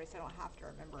inventory, so I don't have to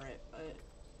remember it, but...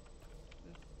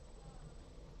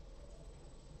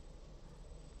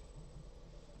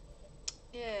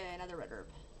 yeah, another red herb.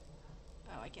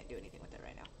 Oh, I can't do anything with it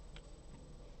right now.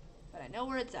 But I know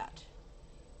where it's at.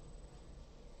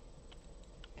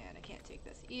 And I can't take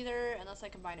this either, unless I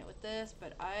combine it with this,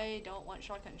 but I don't want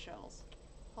shotgun shells.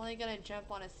 Only gonna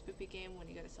jump on a spoopy game when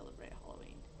you go to celebrate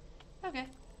Halloween. Okay.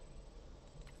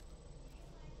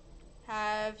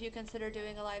 Have you considered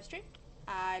doing a live stream?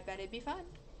 I bet it'd be fun.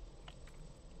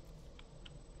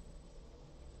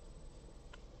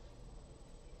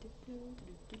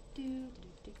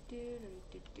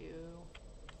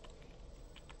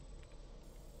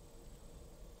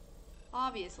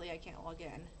 Obviously, I can't log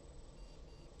in.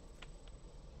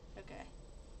 Okay.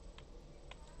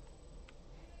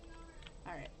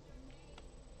 Alright.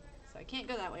 So I can't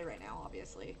go that way right now,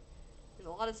 obviously. There's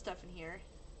a lot of stuff in here.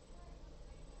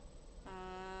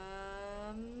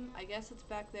 I guess it's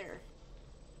back there.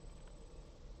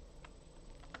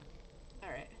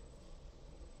 Alright.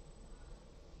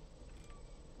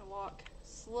 I walk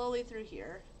slowly through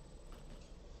here.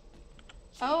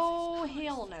 Oh,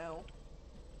 hell no.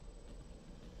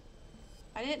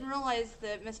 I didn't realize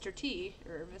that Mr. T,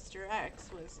 or Mr. X,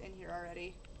 was in here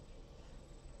already.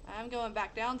 I'm going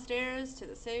back downstairs to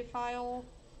the save file.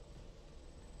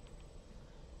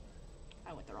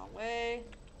 I went the wrong way.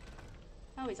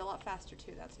 Oh, he's a lot faster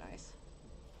too, that's nice.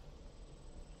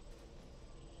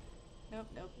 Nope,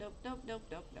 nope, nope, nope, nope,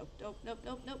 nope, nope, nope, nope,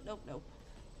 nope, nope, nope, nope.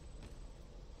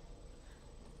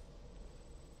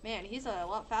 Man, he's a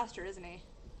lot faster, isn't he?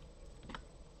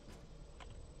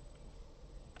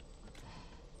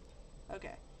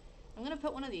 Okay. I'm gonna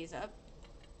put one of these up.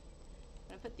 I'm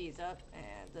gonna put these up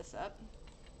and this up.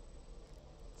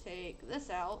 Take this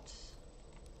out.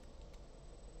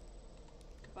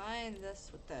 Combine this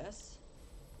with this.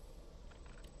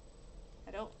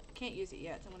 Can't use it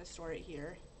yet, so I'm gonna store it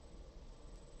here.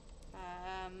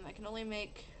 I can only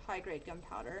make high-grade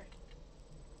gunpowder.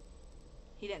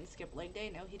 He didn't skip leg day?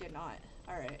 No, he did not.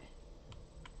 Alright.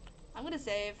 I'm gonna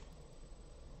save.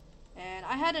 And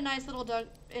I had a nice little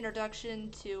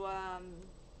introduction to a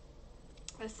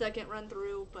second run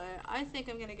through, but I think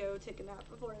I'm gonna go take a nap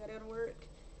before I gotta go to work.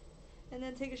 And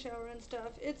then take a shower and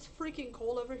stuff. It's freaking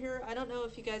cold over here. I don't know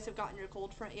if you guys have gotten your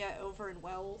cold front yet over in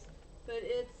Wells. But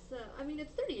it's, I mean,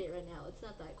 it's 38 right now. It's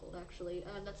not that cold, actually.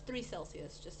 That's 3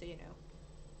 Celsius, just so you know.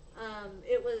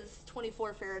 It was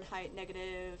 24 Fahrenheit,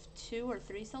 -2 or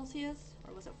 3 Celsius?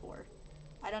 Or was it 4?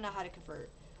 I don't know how to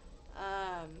convert.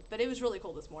 But it was really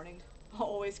cold this morning.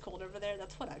 Always cold over there.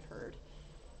 That's what I've heard.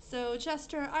 So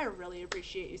Chester, I really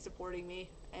appreciate you supporting me,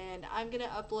 and I'm gonna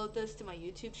upload this to my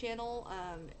YouTube channel.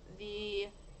 Um, the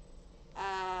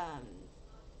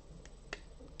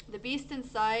Beast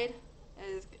Inside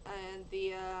is and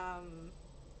the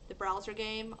browser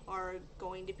game are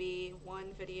going to be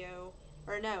one video,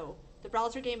 or no, the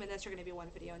browser game and this are going to be one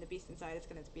video, and the Beast Inside is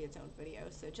going to be its own video.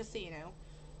 So just so you know,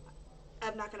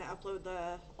 I'm not going to upload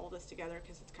all this together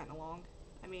because it's kind of long.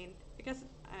 I mean, I guess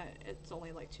it's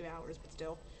only like 2 hours, but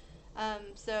still.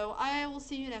 So I will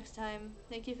see you next time.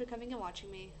 Thank you for coming and watching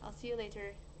me. I'll see you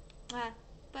later.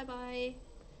 Bye bye.